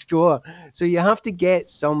probably score. So you have to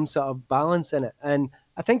get some sort of balance in it. And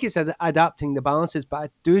I think it's adapting the balances, but I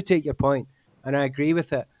do take your point, and I agree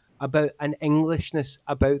with it, about an Englishness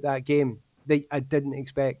about that game that I didn't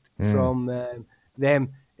expect from them.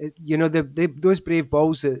 Those brave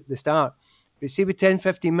balls at the start. But see, with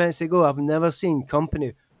 10-15 minutes to go, I've never seen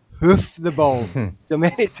Company hoof the ball so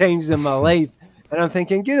many times in my life. And I'm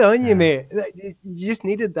thinking, good on you, mate. You just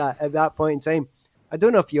needed that at that point in time. I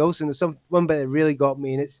don't know if you also know one bit that really got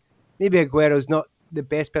me, and it's maybe Aguero's not the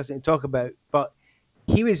best person to talk about, but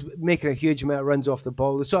he was making a huge amount of runs off the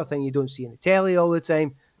ball, the sort of thing you don't see in the telly all the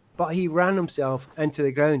time. But he ran himself into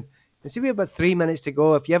the ground. And see, we have about 3 minutes to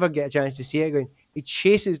go. If you ever get a chance to see it going, he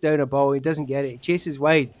chases down a ball, he doesn't get it, he chases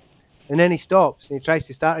wide, and then he stops and he tries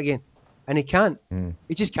to start again, and he can't.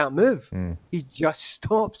 He just can't move. He just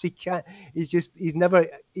stops. He can't.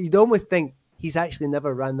 You'd almost think he's actually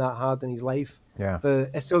never ran that hard in his life. Yeah.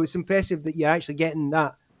 So it's impressive that you're actually getting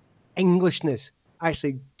that Englishness,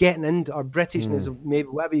 actually getting into, or Britishness, maybe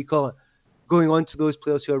whatever you call it, going on to those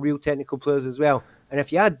players who are real technical players as well. And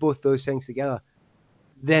if you add both those things together,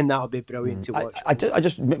 then that'll be brilliant to watch. I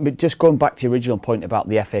just going back to your original point about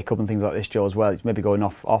the FA Cup and things like this, Joe, as well. It's maybe going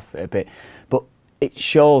off it a bit, but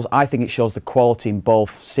I think it shows the quality in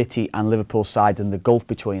both City and Liverpool sides and the gulf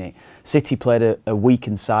between it. City played a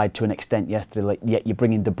weakened side to an extent yesterday, yet you're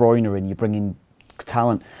bringing De Bruyne in, you're bringing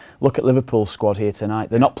talent. Look at Liverpool's squad here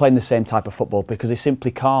tonight. They're not playing the same type of football because they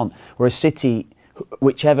simply can't. Whereas City,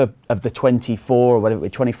 whichever of the 24 or whatever,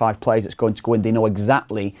 25 players that's going to go in, they know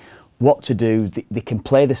exactly what to do. They can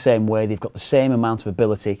play the same way. They've got the same amount of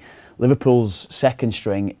ability. Liverpool's second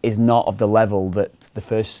string is not of the level that the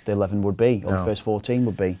first 11 would be, or the first 14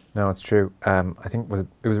 would be. No, it's true. I think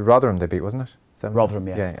it was Rotherham they beat, wasn't it? Rotherham,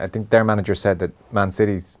 yeah. Yeah, I think their manager said that Man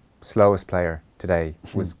City's slowest player today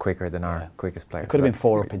was quicker than our quickest player. It could have been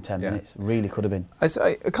 4 up in 10 minutes. Really could have been.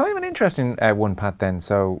 Kind of an interesting one, Pat, then.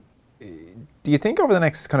 So do you think over the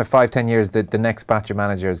next kind of 5-10 years that the next batch of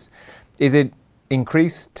managers, is it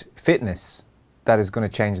increased fitness that is going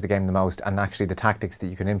to change the game the most, and actually the tactics that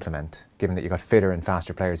you can implement, given that you've got fitter and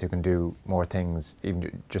faster players who can do more things,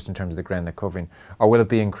 even just in terms of the ground they're covering? Or will it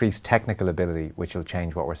be increased technical ability which will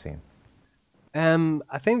change what we're seeing?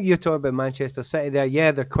 I think you're talking about Manchester City there.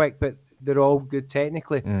 Yeah, they're quick, but they're all good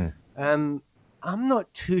technically. I'm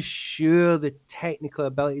not too sure the technical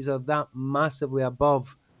abilities are that massively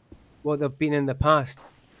above what they've been in the past.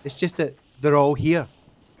 It's just that they're all here.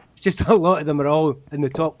 It's just a lot of them are all in the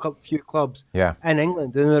top few clubs in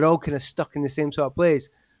England, and they're all kind of stuck in the same sort of place.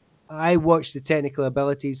 I watched the technical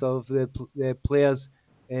abilities of the players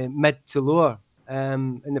mid to lower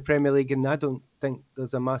in the Premier League, and I don't think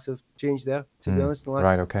there's a massive change there, to be honest, in the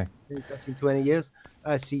last 15, 20 years.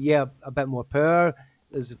 I see, a bit more power.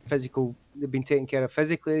 There's physical, they've been taken care of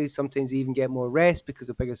physically. Sometimes they even get more rest because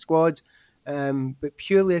of bigger squads. But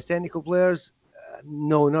purely as technical players,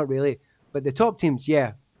 no, not really. But the top teams,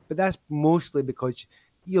 yeah. But that's mostly because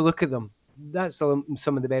you look at them. That's some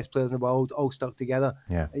of the best players in the world all stuck together.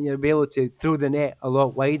 Yeah. And you'll be able to throw the net a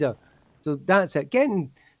lot wider. So that's it.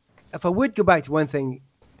 If I would go back to one thing,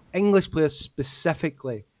 English players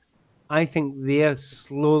specifically, I think they're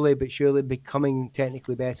slowly but surely becoming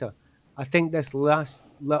technically better. I think this last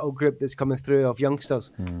little group that's coming through of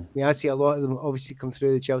youngsters, I mean, I see a lot of them obviously come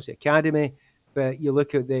through the Chelsea Academy, but you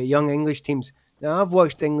look at the young English teams. Now, I've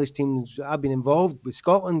watched English teams, I've been involved with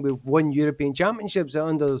Scotland, we've won European Championships at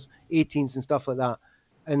under 18s and stuff like that,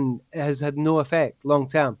 and it has had no effect long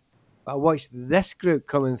term. But I watched this group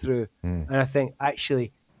coming through, and I think,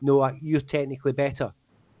 actually, no, you're technically better.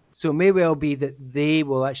 So it may well be that they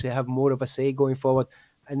will actually have more of a say going forward.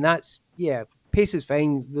 And that's, pace is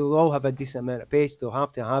fine. They'll all have a decent amount of pace. They'll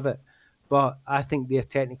have to have it. But I think they're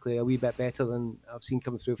technically a wee bit better than I've seen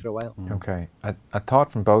coming through for a while. Okay. A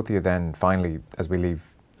thought from both of you then, finally, as we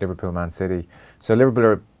leave Liverpool, Man City. So Liverpool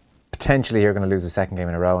are potentially here going to lose a second game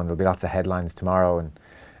in a row, and there'll be lots of headlines tomorrow. And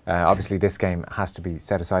obviously this game has to be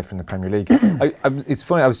set aside from the Premier League. It's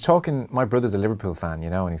funny, I was talking, my brother's a Liverpool fan,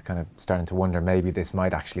 and he's kind of starting to wonder maybe this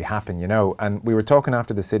might actually happen, And we were talking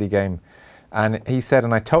after the City game, and he said,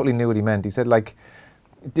 and I totally knew what he meant, he said,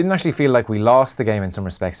 it didn't actually feel like we lost the game in some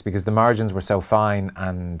respects because the margins were so fine,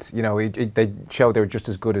 and they showed they were just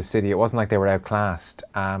as good as City. It wasn't like they were outclassed,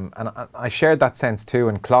 and I shared that sense too.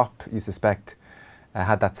 And Klopp, you suspect,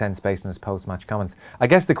 had that sense based on his post-match comments. I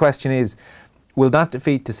guess the question is, will that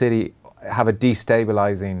defeat to City have a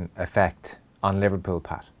destabilising effect on Liverpool,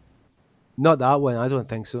 Pat? Not that one. I don't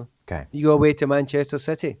think so. Okay. You go away to Manchester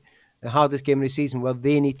City, the hardest game of the season, where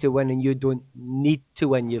they need to win and you don't need to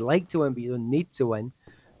win. You like to win, but you don't need to win.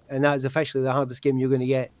 And that is officially the hardest game you're going to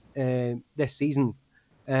get this season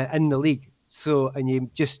in the league. So, and you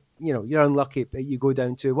just, you're unlucky, but you go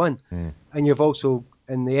down 2-1. And you've also,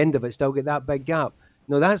 in the end of it, still get that big gap.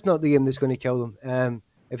 No, that's not the game that's going to kill them.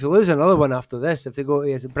 If they lose another one after this, if they go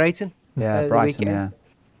to Brighton, Brighton, and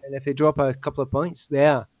if they drop a couple of points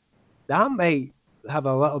there, that might have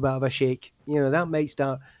a little bit of a shake. That might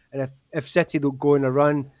start. And if City don't go on a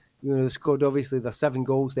run, they scored obviously there's 7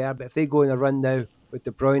 goals there, but if they go on a run now with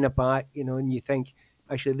De Bruyne back, and you think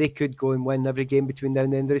actually they could go and win every game between now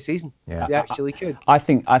and the end of the season. Yeah. They actually could. I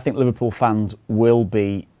think Liverpool fans will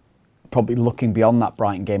be probably looking beyond that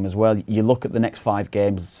Brighton game as well. You look at the next 5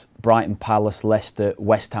 games: Brighton, Palace, Leicester,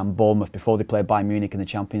 West Ham, Bournemouth before they play Bayern Munich in the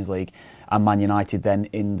Champions League, and Man United then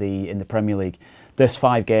in the Premier League. There's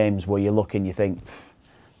 5 games where you look and you think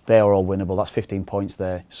they are all winnable. That's 15 points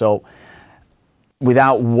there. So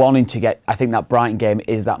without wanting to get, I think that Brighton game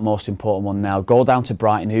is that most important one now. Go down to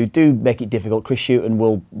Brighton, who do make it difficult. Chris Hughton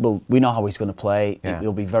will we know how he's going to play. Yeah.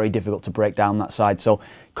 It'll be very difficult to break down that side. So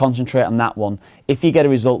concentrate on that one. If you get a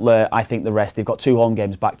result there, I think the rest, they've got 2 home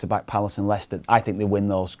games back-to-back, Palace and Leicester. I think they win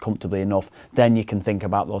those comfortably enough. Then you can think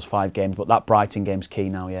about those 5 games. But that Brighton game's key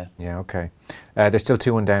now, yeah. Yeah, okay. There's still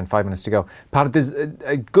 2-1 down, 5 minutes to go. Pat, there's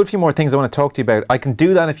a good few more things I want to talk to you about. I can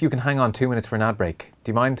do that if you can hang on 2 minutes for an ad break.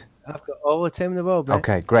 Do you mind? I've got all the time in the world, mate.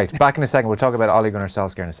 Okay, great. Back in a second. We'll talk about Ole Gunnar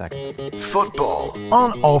Solskjaer in a second. Football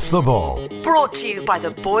on Off the Ball. Brought to you by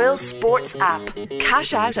the Boyle Sports app.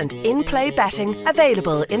 Cash out and in-play betting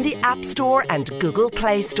available in the App Store and Google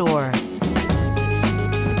Play Store.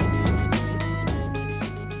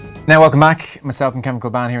 Now, welcome back. Myself and Kevin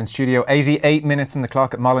Kilban here in studio. 88 minutes on the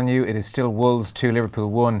clock at Molineux. It is still Wolves 2,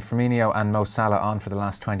 Liverpool 1. Firmino and Mo Salah on for the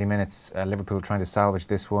last 20 minutes. Liverpool trying to salvage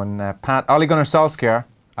this one. Pat, Ole Gunnar Solskjaer.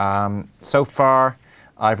 So far,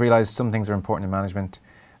 I've realised some things are important in management.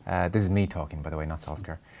 This is me talking, by the way, not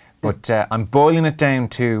Solskjaer. But I'm boiling it down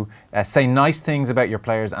to say nice things about your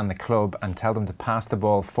players and the club and tell them to pass the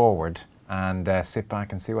ball forward and sit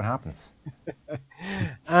back and see what happens.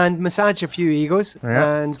 And massage a few egos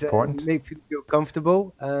and important. make people feel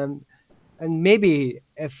comfortable. And maybe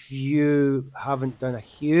if you haven't done a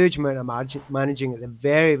huge amount of managing at the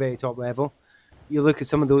very, very top level, you look at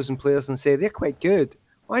some of those players and say, they're quite good.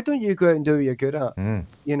 Why don't you go out and do what you're good at?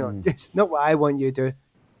 It's not what I want you to do.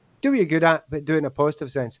 Do what you're good at, but do it in a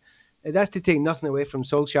positive sense. That's to take nothing away from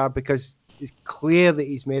Solskjaer, because it's clear that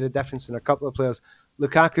he's made a difference in a couple of players.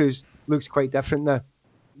 Lukaku looks quite different now.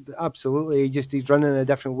 Absolutely. He's running in a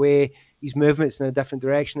different way. His movement's in a different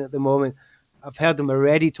direction at the moment. I've heard him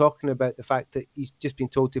already talking about the fact that he's just been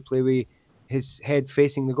told to play with his head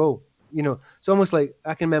facing the goal. It's almost like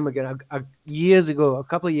I can remember again, a couple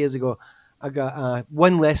of years ago, I got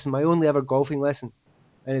one lesson, my only ever golfing lesson.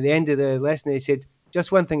 And at the end of the lesson, he said,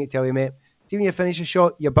 just one thing to tell you, mate. See, when you finish a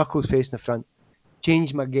shot, your buckle's facing the front.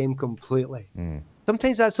 Changed my game completely.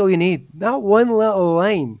 Sometimes that's all you need. That one little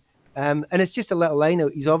line. And it's just a little line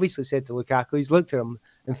out. He's obviously said to Lukaku, he's looked at him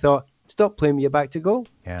and thought, stop playing with your back to goal.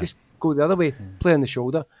 Yeah. Just go the other way, play on the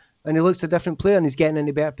shoulder. And he looks a different player and he's getting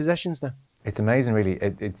into better positions now. It's amazing, really.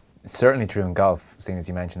 It's certainly true in golf, seeing as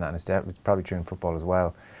you mentioned that, and it's probably true in football as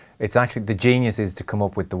well. It's actually, the genius is to come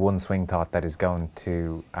up with the one swing thought that is going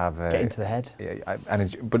to have a... Get into the head.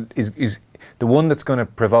 But is the one that's going to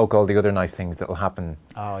provoke all the other nice things that will happen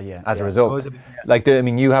as a result.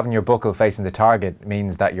 You having your buckle facing the target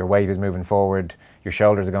means that your weight is moving forward, your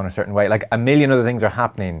shoulders are going a certain way. Like, a million other things are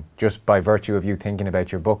happening just by virtue of you thinking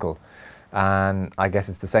about your buckle. And I guess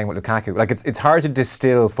it's the same with Lukaku. Like, it's hard to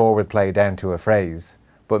distill forward play down to a phrase,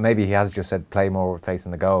 but maybe he has just said play more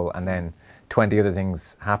facing the goal, and then 20 other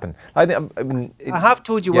things happen. I have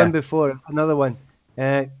told you one before, another one.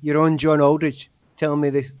 Your own John Aldridge telling me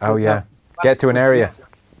this. Oh, yeah. Get to an area.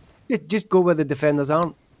 Just go where the defenders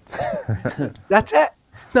aren't. That's it.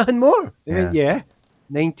 Nothing more.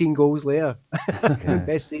 19 goals later.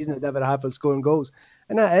 Best season I'd ever had for scoring goals.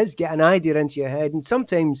 And that is get an idea into your head. And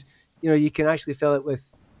sometimes, you can actually fill it with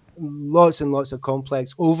lots and lots of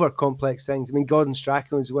over complex things. I mean, Gordon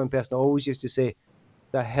Strachan was one person I always used to say,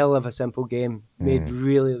 the hell of a simple game made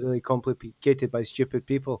really, really complicated by stupid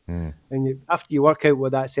people. And after you work out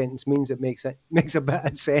what that sentence means, it makes a bit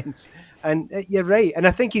of sense. And you're right. And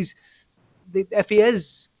I think if he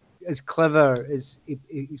is as clever as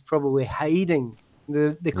he's probably hiding,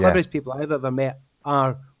 the cleverest people I've ever met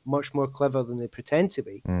are much more clever than they pretend to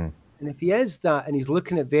be. And if he is that, and he's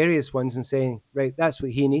looking at various ones and saying, right, that's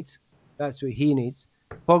what he needs. That's what he needs.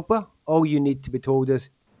 Pogba, all you need to be told is,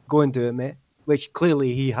 go and do it, mate. Which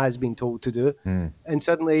clearly he has been told to do. And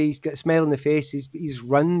suddenly he's got a smile on the face. He's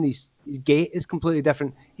run. His gait is completely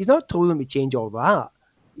different. He's not told him to change all that.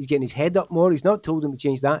 He's getting his head up more. He's not told him to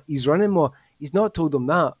change that. He's running more. He's not told him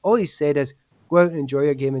that. All he's said is, go out and enjoy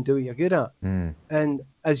your game and do what you're good at. And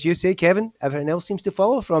as you say, Kevin, everything else seems to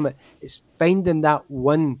follow from it. It's finding that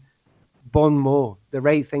one bon mot, the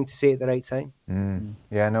right thing to say at the right time.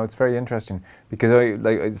 Yeah, no, it's very interesting, because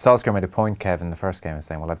Solskjaer made a point, Kev, in the first game, of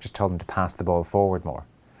saying, well, I've just told him to pass the ball forward more.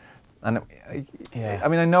 And I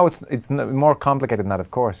mean, I know it's more complicated than that, of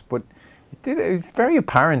course, but it's very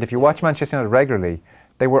apparent if you watch Manchester United regularly,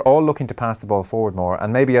 they were all looking to pass the ball forward more,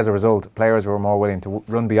 and maybe as a result, players were more willing to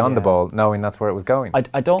run beyond the ball, knowing that's where it was going.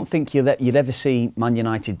 I don't think you'd ever see Man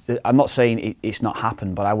United. I'm not saying it's not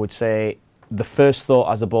happened, but I would say the first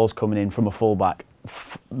thought as the ball's coming in from a fullback,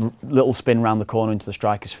 little spin round the corner into the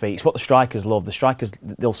striker's feet. It's what the strikers love. The strikers,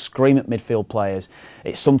 they'll scream at midfield players.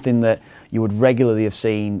 It's something that you would regularly have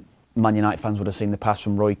seen. Man United fans would have seen the pass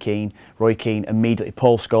from Roy Keane. Roy Keane immediately,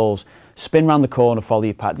 Paul Scholes, spin round the corner, follow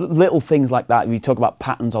your path. Little things like that. We talk about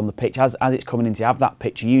patterns on the pitch. As it's coming in, to have that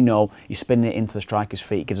picture, you're spinning it into the striker's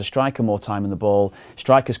feet. It gives a striker more time in the ball.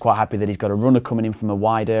 Striker's quite happy that he's got a runner coming in from a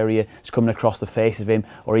wide area. It's coming across the face of him,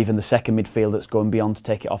 or even the second midfielder that's going beyond to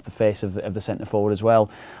take it off the face of the centre forward as well.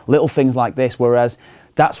 Little things like this, whereas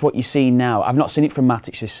that's what you see now. I've not seen it from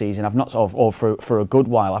Matic this season. I've not, or for a good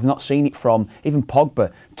while. I've not seen it from even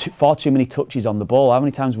Pogba. Far too many touches on the ball. How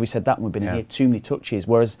many times have we said that when we've been here? Too many touches.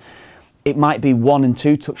 Whereas it might be 1 and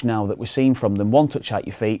 2 touch now that we're seeing from them. 1 touch at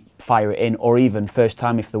your feet, fire it in, or even first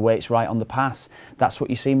time if the weight's right on the pass. That's what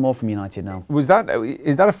you see more from United now. Is that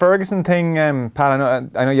a Ferguson thing, Pat?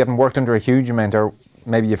 I know you haven't worked under a huge amount, or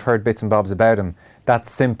maybe you've heard bits and bobs about him. That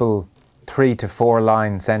simple 3 to 4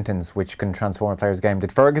 line sentence which can transform a player's game.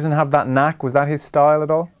 Did Ferguson have that knack? Was that his style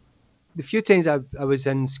at all? The few times I was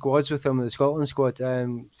in squads with him, the Scotland squad,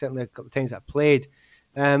 certainly a couple of times I played,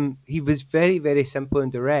 he was very, very simple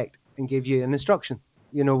and direct and gave you an instruction.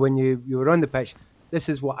 When you were on the pitch, this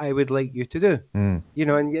is what I would like you to do. You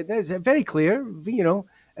know, and it's very clear. You know,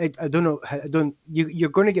 I don't know. You're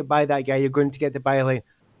going to get by that guy. You're going to get the byline,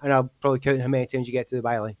 and I'll probably count how many times you get to the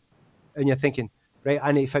byline. And you're thinking, right,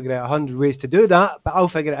 I need to figure out 100 ways to do that, but I'll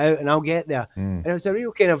figure it out and I'll get there. And it was a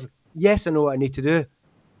real kind of, yes, I know what I need to do,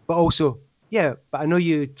 but also, yeah, but I know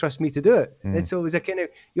you trust me to do it. And so it was a kind of,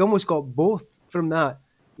 you almost got both from that.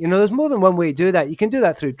 You know, there's more than one way to do that. You can do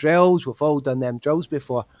that through drills. We've all done them drills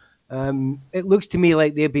before. It looks to me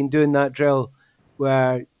like they've been doing that drill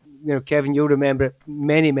where, you know, Kevin, you'll remember it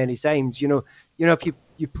many, many times. You know, if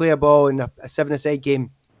you play a ball in a 7-a-side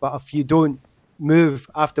game, but if you don't move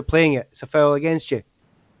after playing it, it's a foul against you.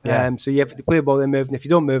 Yeah. So you have to play the ball, then move, and if you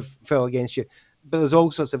don't move, foul against you. But there's all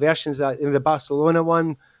sorts of versions of that. In the Barcelona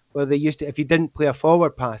one, where they used to, if you didn't play a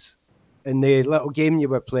forward pass in the little game you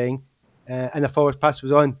were playing, and the forward pass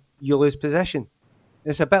was on, you lose possession.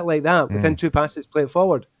 It's a bit like that. Within 2 passes, play it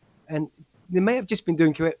forward. And they might have just been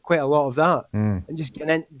doing quite a lot of that, and just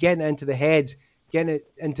getting it into the heads, getting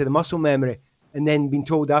it into the muscle memory, and then being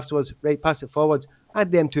told afterwards, right, pass it forwards.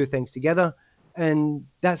 Add them 2 things together. And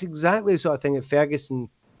that's exactly the sort of thing that Ferguson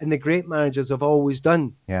and the great managers have always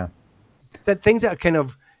done. Yeah. That things that are kind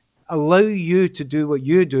of allow you to do what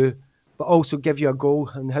you do, but also give you a goal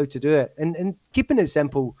and how to do it. And keeping it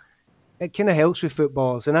simple, it kind of helps with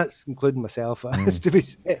footballers, and that's including myself, has to be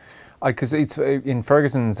said. Because it's in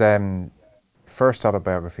Ferguson's first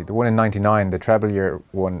autobiography, the one in '99, the treble year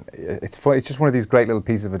one. It's just one of these great little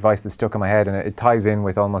pieces of advice that stuck in my head, and it ties in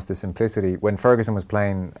with almost the simplicity. When Ferguson was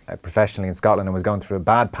playing professionally in Scotland and was going through a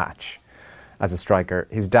bad patch as a striker,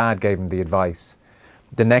 his dad gave him the advice: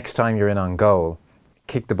 the next time you're in on goal,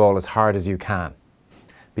 kick the ball as hard as you can,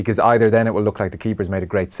 because either then it will look like the keeper's made a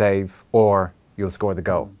great save, or you'll score the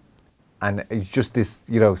goal. And it's just this,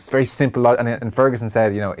 you know, it's very simple. And Ferguson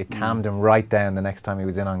said, you know, it calmed him right down the next time he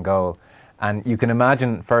was in on goal. And you can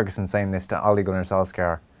imagine Ferguson saying this to Ole Gunnar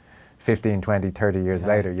Solskjaer 15, 20, 30 years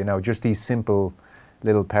later. You know, just these simple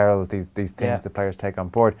little perils, these things the players take on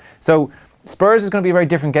board. So Spurs is going to be a very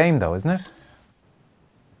different game, though, isn't it?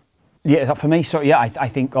 Yeah, for me, so yeah, I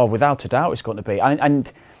think, without a doubt it's going to be.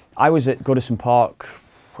 And I was at Goodison Park,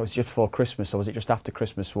 was it just before Christmas, or was it just after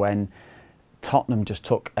Christmas, when Tottenham just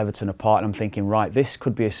took Everton apart, and I'm thinking, right, this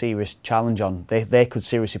could be a serious challenge on. They could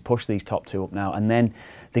seriously push these top 2 up now, and then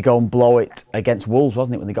they go and blow it against Wolves,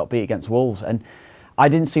 wasn't it, when they got beat against Wolves? And I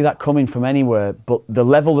didn't see that coming from anywhere, but the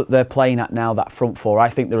level that they're playing at now, that front four, I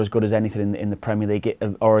think they're as good as anything in the Premier League,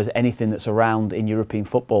 or as anything that's around in European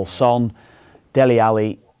football. Son, Dele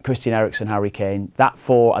Alli, Christian Eriksen, Harry Kane, that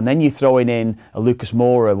 4, and then you're throwing in a Lucas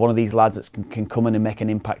Moura, one of these lads that can come in and make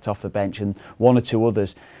an impact off the bench, and 1 or 2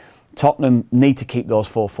 others. Tottenham need to keep those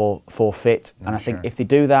 4 fit, and I think if they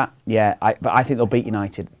do that, but I think they'll beat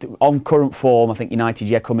United. On current form, I think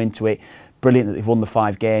United, come into it, brilliant that they've won the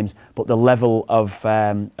 5 games, but the level of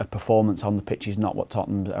performance on the pitch is not what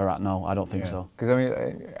Tottenham are at, no, I don't think so. Because, I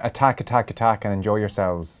mean, attack and enjoy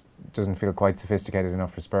yourselves doesn't feel quite sophisticated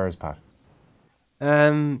enough for Spurs, Pat.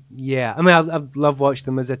 Yeah, I mean, I've loved watching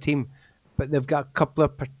them as a team, but they've got a couple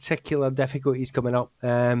of particular difficulties coming up.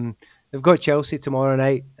 They've got Chelsea tomorrow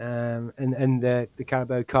night in the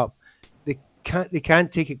Carabao Cup. They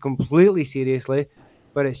can't take it completely seriously,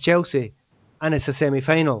 but it's Chelsea, and it's a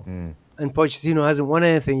semi-final, and Pochettino hasn't won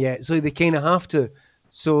anything yet, so they kind of have to.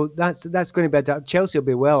 So that's going to be Chelsea will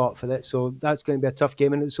be well up for that. So that's going to be a tough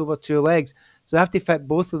game, and it's over 2 legs. So they have to fit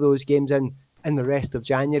both of those games in the rest of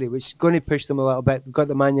January, which is going to push them a little bit. We've got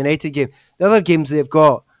the Man United game. The other games they've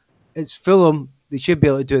got, it's Fulham. They should be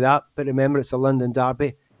able to do that, but remember it's a London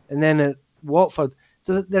derby. And then at Watford.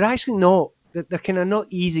 So they're actually not, they're kind of not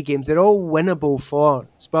easy games. They're all winnable for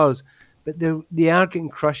Spurs, but they are getting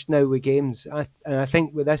crushed now with games. And I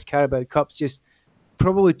think with this Carabao Cup, it's just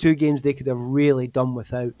probably 2 games they could have really done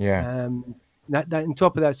without. Yeah. That on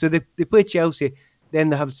top of that, so they play Chelsea, then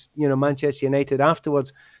they have Manchester United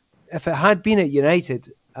afterwards. If it had been at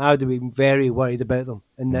United, I would have been very worried about them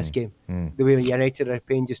in this game. The way United are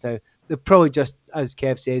playing just now, they've probably just, as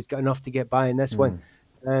Kev says, got enough to get by in this one.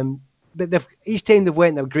 But each time they've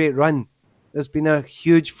went on a great run, there's been a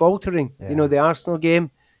huge faltering. Yeah. The Arsenal game,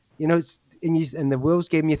 it's in the Wolves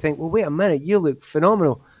game, you think, well, wait a minute, you look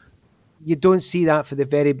phenomenal. You don't see that for the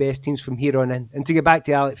very best teams from here on in. And to get back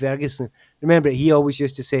to Alex Ferguson, remember he always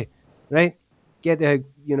used to say, right, get the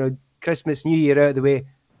Christmas, New Year out of the way,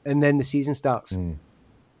 and then the season starts.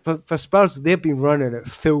 For Spurs, they've been running at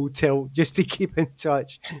full tilt just to keep in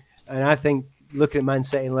touch. And I think, looking at Man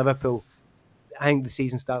City and Liverpool, I think the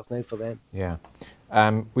season starts now for them. Yeah.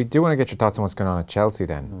 We do want to get your thoughts on what's going on at Chelsea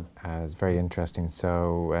then. It's very interesting.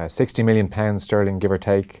 So £60 million sterling, give or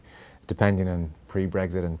take, depending on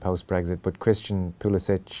pre-Brexit and post-Brexit, but Christian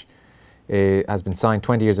Pulisic has been signed,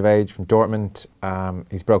 20 years of age, from Dortmund.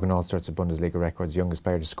 He's broken all sorts of Bundesliga records, youngest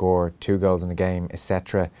player to score 2 goals in a game,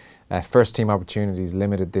 etc. First team opportunities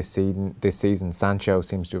limited this season. Sancho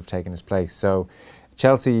seems to have taken his place. So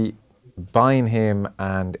Chelsea buying him,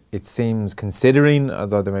 and it seems, considering,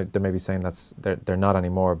 although they may be saying they're not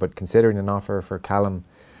anymore, but considering an offer for Callum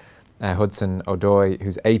Hudson-Odoi,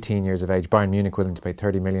 who's 18 years of age, Bayern Munich willing to pay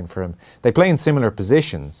 30 million for him. They play in similar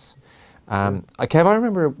positions. Kev, I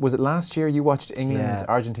remember, was it last year you watched England,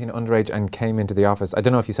 Argentina underage and came into the office? I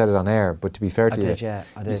don't know if you said it on air, but to be fair to you, I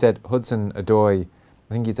did. You said Hudson-Odoi,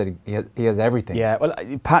 I think you said he has everything. Yeah, well,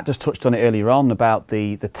 Pat just touched on it earlier on about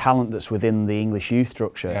the talent that's within the English youth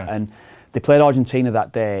structure. Yeah. And they played Argentina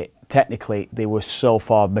that day. Technically, they were so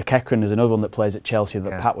far. McEachran is another one that plays at Chelsea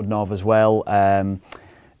that Pat would know of as well.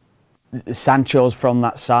 Sancho's from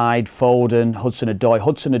that side, Foden, Hudson-Odoi.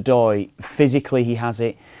 Hudson-Odoi, physically he has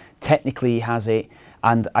it, technically he has it,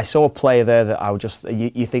 and I saw a player there that I would just,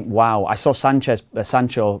 you think, wow. I saw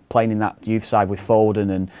Sancho playing in that youth side with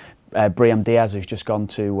Foden, and Brahim Diaz has just gone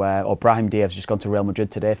to Real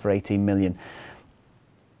Madrid today for 18 million.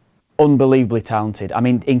 Unbelievably talented. I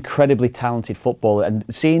mean, incredibly talented footballer, and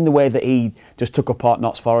seeing the way that he just took apart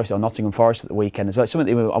Nottingham Forest at the weekend as well,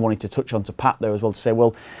 something that I wanted to touch on to Pat there as well, to say,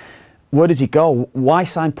 well, where does he go? Why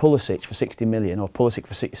sign Pulisic for 60 million or Pulisic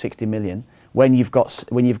for 60 million when you've got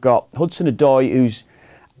Hudson-Odoi, who's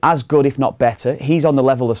as good if not better? He's on the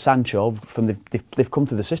level of Sancho. They've come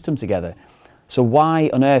through the system together. So why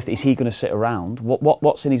on earth is he going to sit around?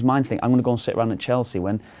 What's in his mind? Think I'm going to go and sit around at Chelsea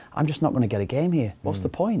when I'm just not going to get a game here. What's the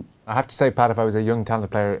point? I have to say, Pat, if I was a young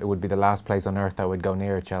talented player, it would be the last place on earth I would go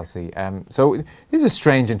near Chelsea. So this is a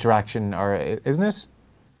strange interaction, or isn't it?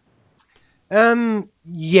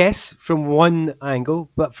 Yes, from one angle,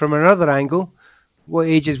 but from another angle, what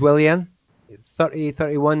age is Willian? 30,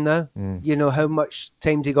 31 now. You know how much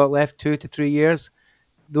time he got left? 2 to 3 years.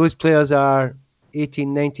 Those players are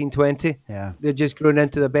 18, 19, 20. Yeah. They're just growing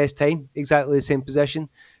into their best time, exactly the same position.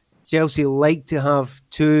 Chelsea like to have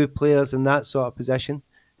 2 players in that sort of position.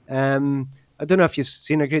 I don't know if you've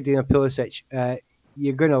seen a great deal of Pulisic.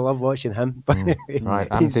 You're going to love watching him. Right,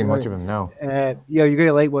 I haven't seen much of him, no. You're going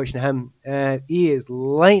to like watching him. He is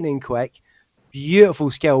lightning quick, beautiful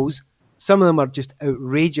skills. Some of them are just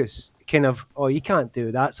outrageous, kind of, oh, you can't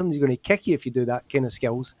do that. Somebody's going to kick you if you do that kind of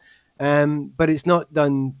skills. But it's not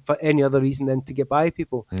done for any other reason than to get by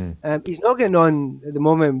people. He's not getting on at the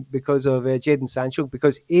moment because of Jadon Sancho,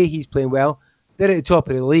 because A, he's playing well. They're at the top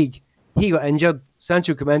of the league. He got injured.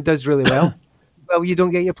 Sancho come in, does really well. Well, you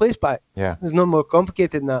don't get your place back. Yeah. It's not more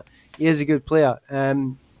complicated than that. He is a good player.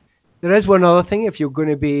 There is one other thing, if you're going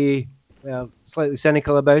to be slightly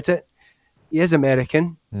cynical about it. He is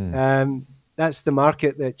American. That's the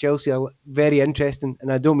market that Chelsea are very interested in,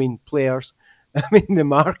 and I don't mean players. I mean the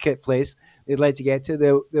marketplace they'd like to get to.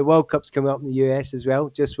 The World Cup's coming up in the US as well,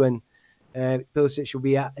 just when Pulisic will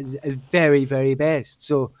be at his very, very best.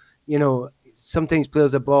 So, you know, sometimes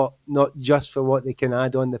players are bought not just for what they can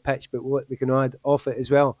add on the pitch, but what they can add off it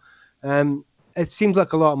as well. It seems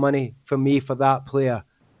like a lot of money for me for that player.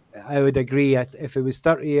 I would agree. If it was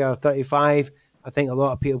 30 or 35, I think a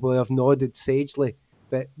lot of people would have nodded sagely.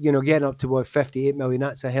 But, you know, getting up to 58 million,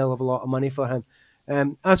 that's a hell of a lot of money for him.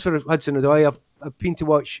 As for Hudson-Odoi, I've been to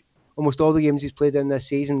watch almost all the games he's played in this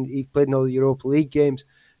season. He's played in all the Europa League games.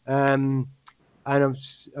 And I'm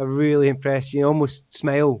really impressed. You almost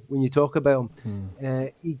smile when you talk about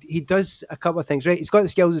him. He does a couple of things right. He's got the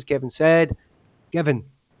skills, as Kevin said. Given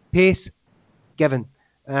pace, given.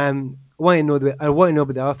 I want to know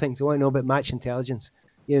about the other things. I want to know about match intelligence.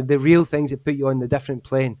 You know, the real things that put you on the different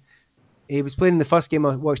plane. He was playing in the first game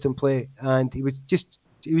I watched him play, and he was just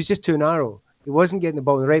too narrow. He wasn't getting the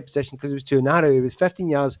ball in the right position because it was too narrow. He was 15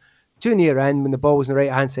 yards too near end when the ball was on the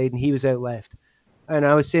right hand side and he was out left. And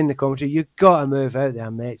I was saying in the commentary, you've got to move out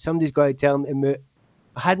there, mate. Somebody's got to tell him to move.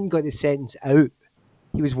 I hadn't got the sentence out.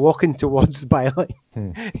 He was walking towards the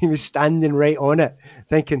byline. He was standing right on it,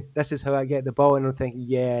 thinking, this is how I get the ball. And I'm thinking,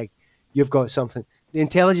 yeah, you've got something. The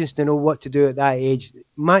intelligence to know what to do at that age.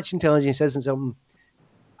 Match intelligence isn't something,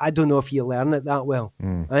 I don't know if you learn it that well.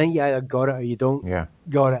 I think you either got it or you don't. Yeah.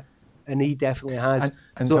 Got it. And he definitely has.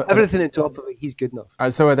 So everything on top of it, he's good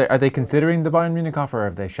enough. So are they considering the Bayern Munich offer, or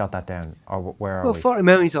have they shut that down? Or where are we? 40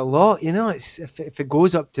 million is a lot. You know, it's if it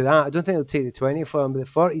goes up to that, I don't think they'll take the 20 for him, but the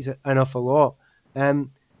 40 is an awful lot.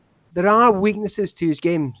 There are weaknesses to his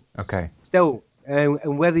game. Okay. Still,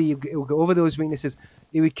 and whether he'll go over those weaknesses,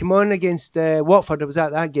 he would come on against Watford. I was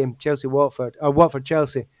at that game, Chelsea-Watford, or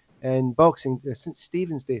Watford-Chelsea, in boxing, since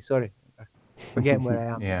Stephen's Day, sorry. Forgetting where I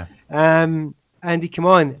am. Yeah. And he came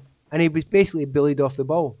on, and he was basically bullied off the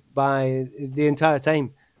ball by the entire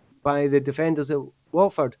time by the defenders at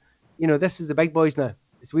Watford. This is the big boys now.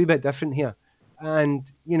 It's a wee bit different here,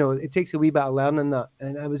 and it takes a wee bit of learning that.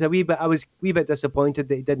 And I was a wee bit disappointed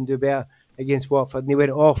that he didn't do better against Watford, and he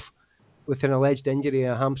went off with an alleged injury,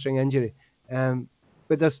 a hamstring injury.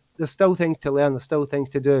 But there's still things to learn. There's still things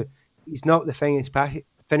to do. He's not the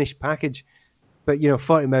finished package. But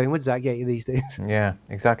 40 million, what does that get you these days? Yeah,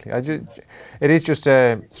 exactly. It is just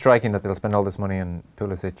striking that they'll spend all this money on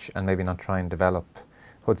Pulisic and maybe not try and develop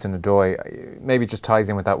Hudson-Odoi. Maybe it just ties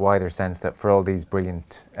in with that wider sense that for all these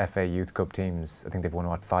brilliant FA Youth Cup teams, I think they've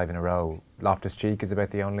won 5 in a row. Loftus-Cheek is about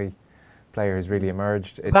the only player who's really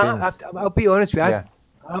emerged. I'll be honest with you. Yeah.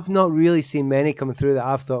 I've not really seen many coming through that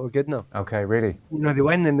I've thought were good enough. Okay, really? They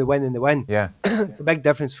win and they win and they win. Yeah. It's a big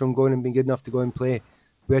difference from going and being good enough to go and play.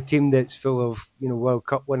 We're a team that's full of, World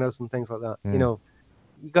Cup winners and things like that.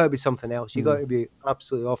 You got to be something else. You got to be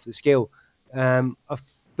absolutely off the scale. I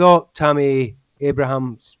thought Tammy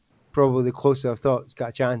Abraham's probably the closest I thought he's got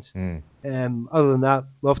a chance. Other than that,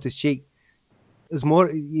 Loftus-Cheek, there's more.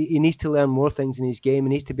 He needs to learn more things in his game. He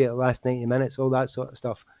needs to be at the last 90 minutes, all that sort of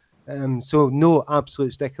stuff. So no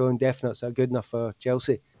absolute sticker-on definites are good enough for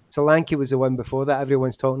Chelsea. Solanke was the one before that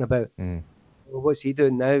everyone's talking about. Well, what's he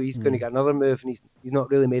doing now? He's going to get another move, and he's not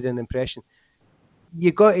really made an impression.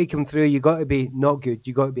 You got to come through. You got to be not good.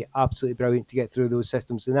 You got to be absolutely brilliant to get through those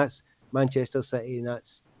systems, and that's Manchester City, and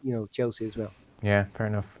that's Chelsea as well. Yeah, fair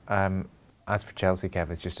enough. As for Chelsea, Kev,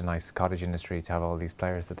 it's just a nice cottage industry to have all these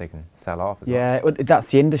players that they can sell off as well. Yeah, that's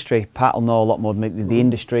the industry. Pat will know a lot more than me. The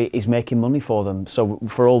industry is making money for them. So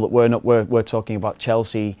for all that we're talking about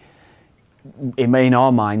Chelsea. In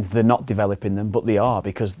our minds, they're not developing them, but they are,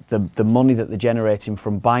 because the money that they're generating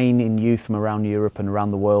from buying in youth from around Europe and around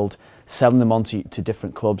the world, selling them on to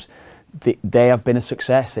different clubs, they have been a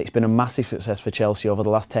success. It's been a massive success for Chelsea over the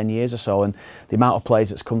last 10 years or so, and the amount of players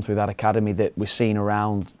that's come through that academy that we're seeing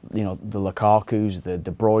around, the Lukaku's, the De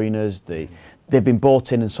Bruyne's, they've been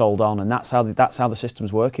bought in and sold on, and that's how the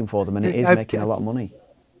system's working for them, and it is making a lot of money.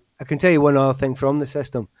 I can tell you one other thing from the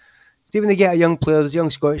system. Stephen, they get a young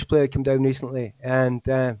Scottish player come down recently, and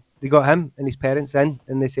they got him and his parents in,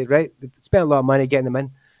 and they said, right, they spent a lot of money getting them in.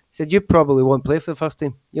 He said, you probably won't play for the first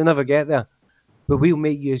team. You'll never get there, but we'll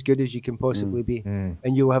make you as good as you can possibly be,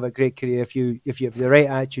 and you'll have a great career if you have the right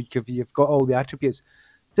attitude, if you've got all the attributes.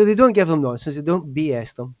 So they don't give them nonsense. They don't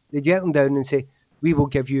BS them. They get them down and say, we will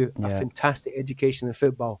give you a fantastic education in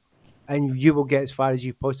football, and you will get as far as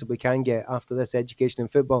you possibly can get after this education in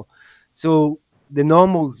football. So the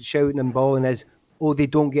normal shouting and bawling is, they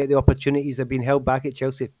don't get the opportunities. They're being held back at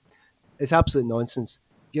Chelsea. It's absolute nonsense.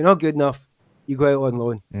 If you're not good enough, you go out on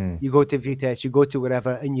loan. You go to Vitesse, you go to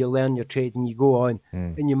wherever, and you learn your trade, and you go on,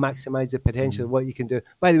 and you maximise the potential of what you can do.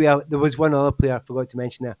 By the way, there was one other player I forgot to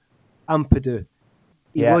mention there, Ampadu.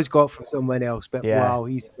 He was got from someone else, but wow,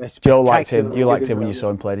 he's Joe liked him. You liked him when you saw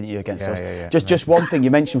him play, didn't you, against us? Yeah. Just one thing,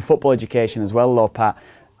 you mentioned football education as well, though, Pat.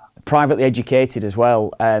 Privately educated as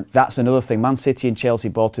well. That's another thing. Man City and Chelsea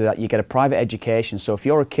both do that. You get a private education. So if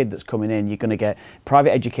you're a kid that's coming in, you're going to get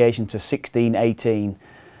private education to 16, 18.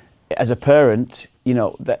 As a parent,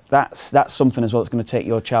 that's something as well that's going to take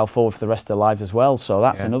your child forward for the rest of their lives as well. So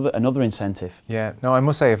that's another incentive. Yeah. No, I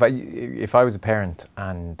must say, if I was a parent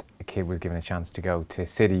and a kid was given a chance to go to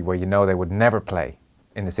City, where they would never play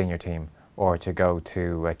in the senior team, or to go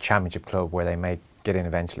to a championship club where they may get in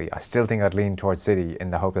eventually, I still think I'd lean towards City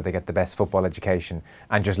in the hope that they get the best football education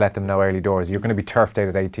and just let them know early doors, you're going to be turfed out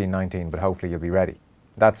at 18, 19, but hopefully you'll be ready.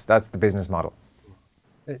 That's the business model.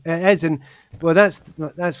 It is, and well, that's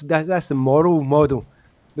the moral model.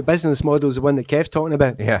 The business model is the one that Kev's talking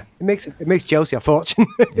about. Yeah, it makes Chelsea a fortune.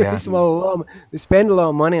 They spend a lot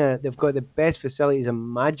of money on it. They've got the best facilities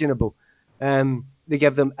imaginable. They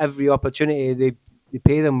give them every opportunity. They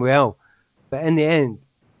pay them well, but in the end,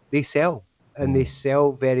 they sell. And they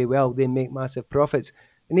sell very well. They make massive profits.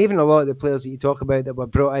 And even a lot of the players that you talk about that were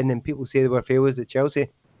brought in and people say they were failures at Chelsea,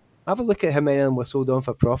 have a look at how many of them were sold on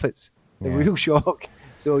for profits. The real shock.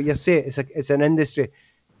 So you say it's an industry.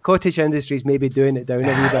 Cottage industries may be doing it down a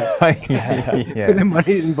wee bit. With the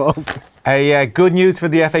money involved. Good news for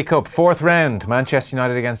the FA Cup. 4th round, Manchester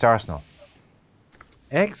United against Arsenal.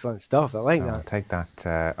 Excellent stuff. I like that. I'll take that.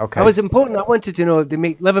 Okay. That was important. I wanted to know,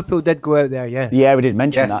 Liverpool did go out there, yes. Yeah, we did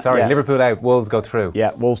mention that. Sorry, Liverpool out, Wolves go through.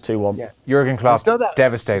 Yeah, Wolves 2-1. Yeah. Jurgen Klopp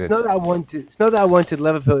devastated. It's not that I wanted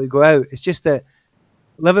Liverpool to go out. It's just that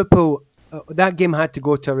Liverpool, that game had to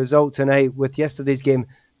go to a result tonight with yesterday's game.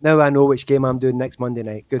 Now I know which game I'm doing next Monday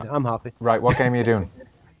night. Good, I'm happy. Right, what game are you doing?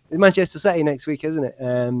 Manchester City next week, isn't it?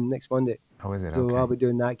 Next Monday. Oh, is it? So okay. I'll be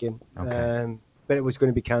doing that game. Okay. but it was going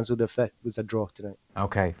to be cancelled if it was a draw tonight.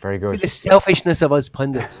 Okay, very good. The selfishness of us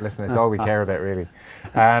pundits. Listen, it's all we care about, really.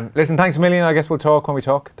 Listen, thanks a million. I guess we'll talk when we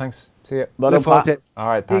talk. Thanks. See you. Look forward to it. All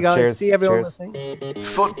right, See you Pat. guys. Cheers. See everyone Cheers. listening.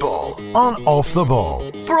 Football on Off the Ball.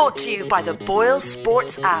 Brought to you by the Boyle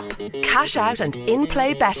Sports app. Cash out and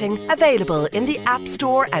in-play betting available in the App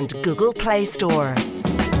Store and Google Play Store.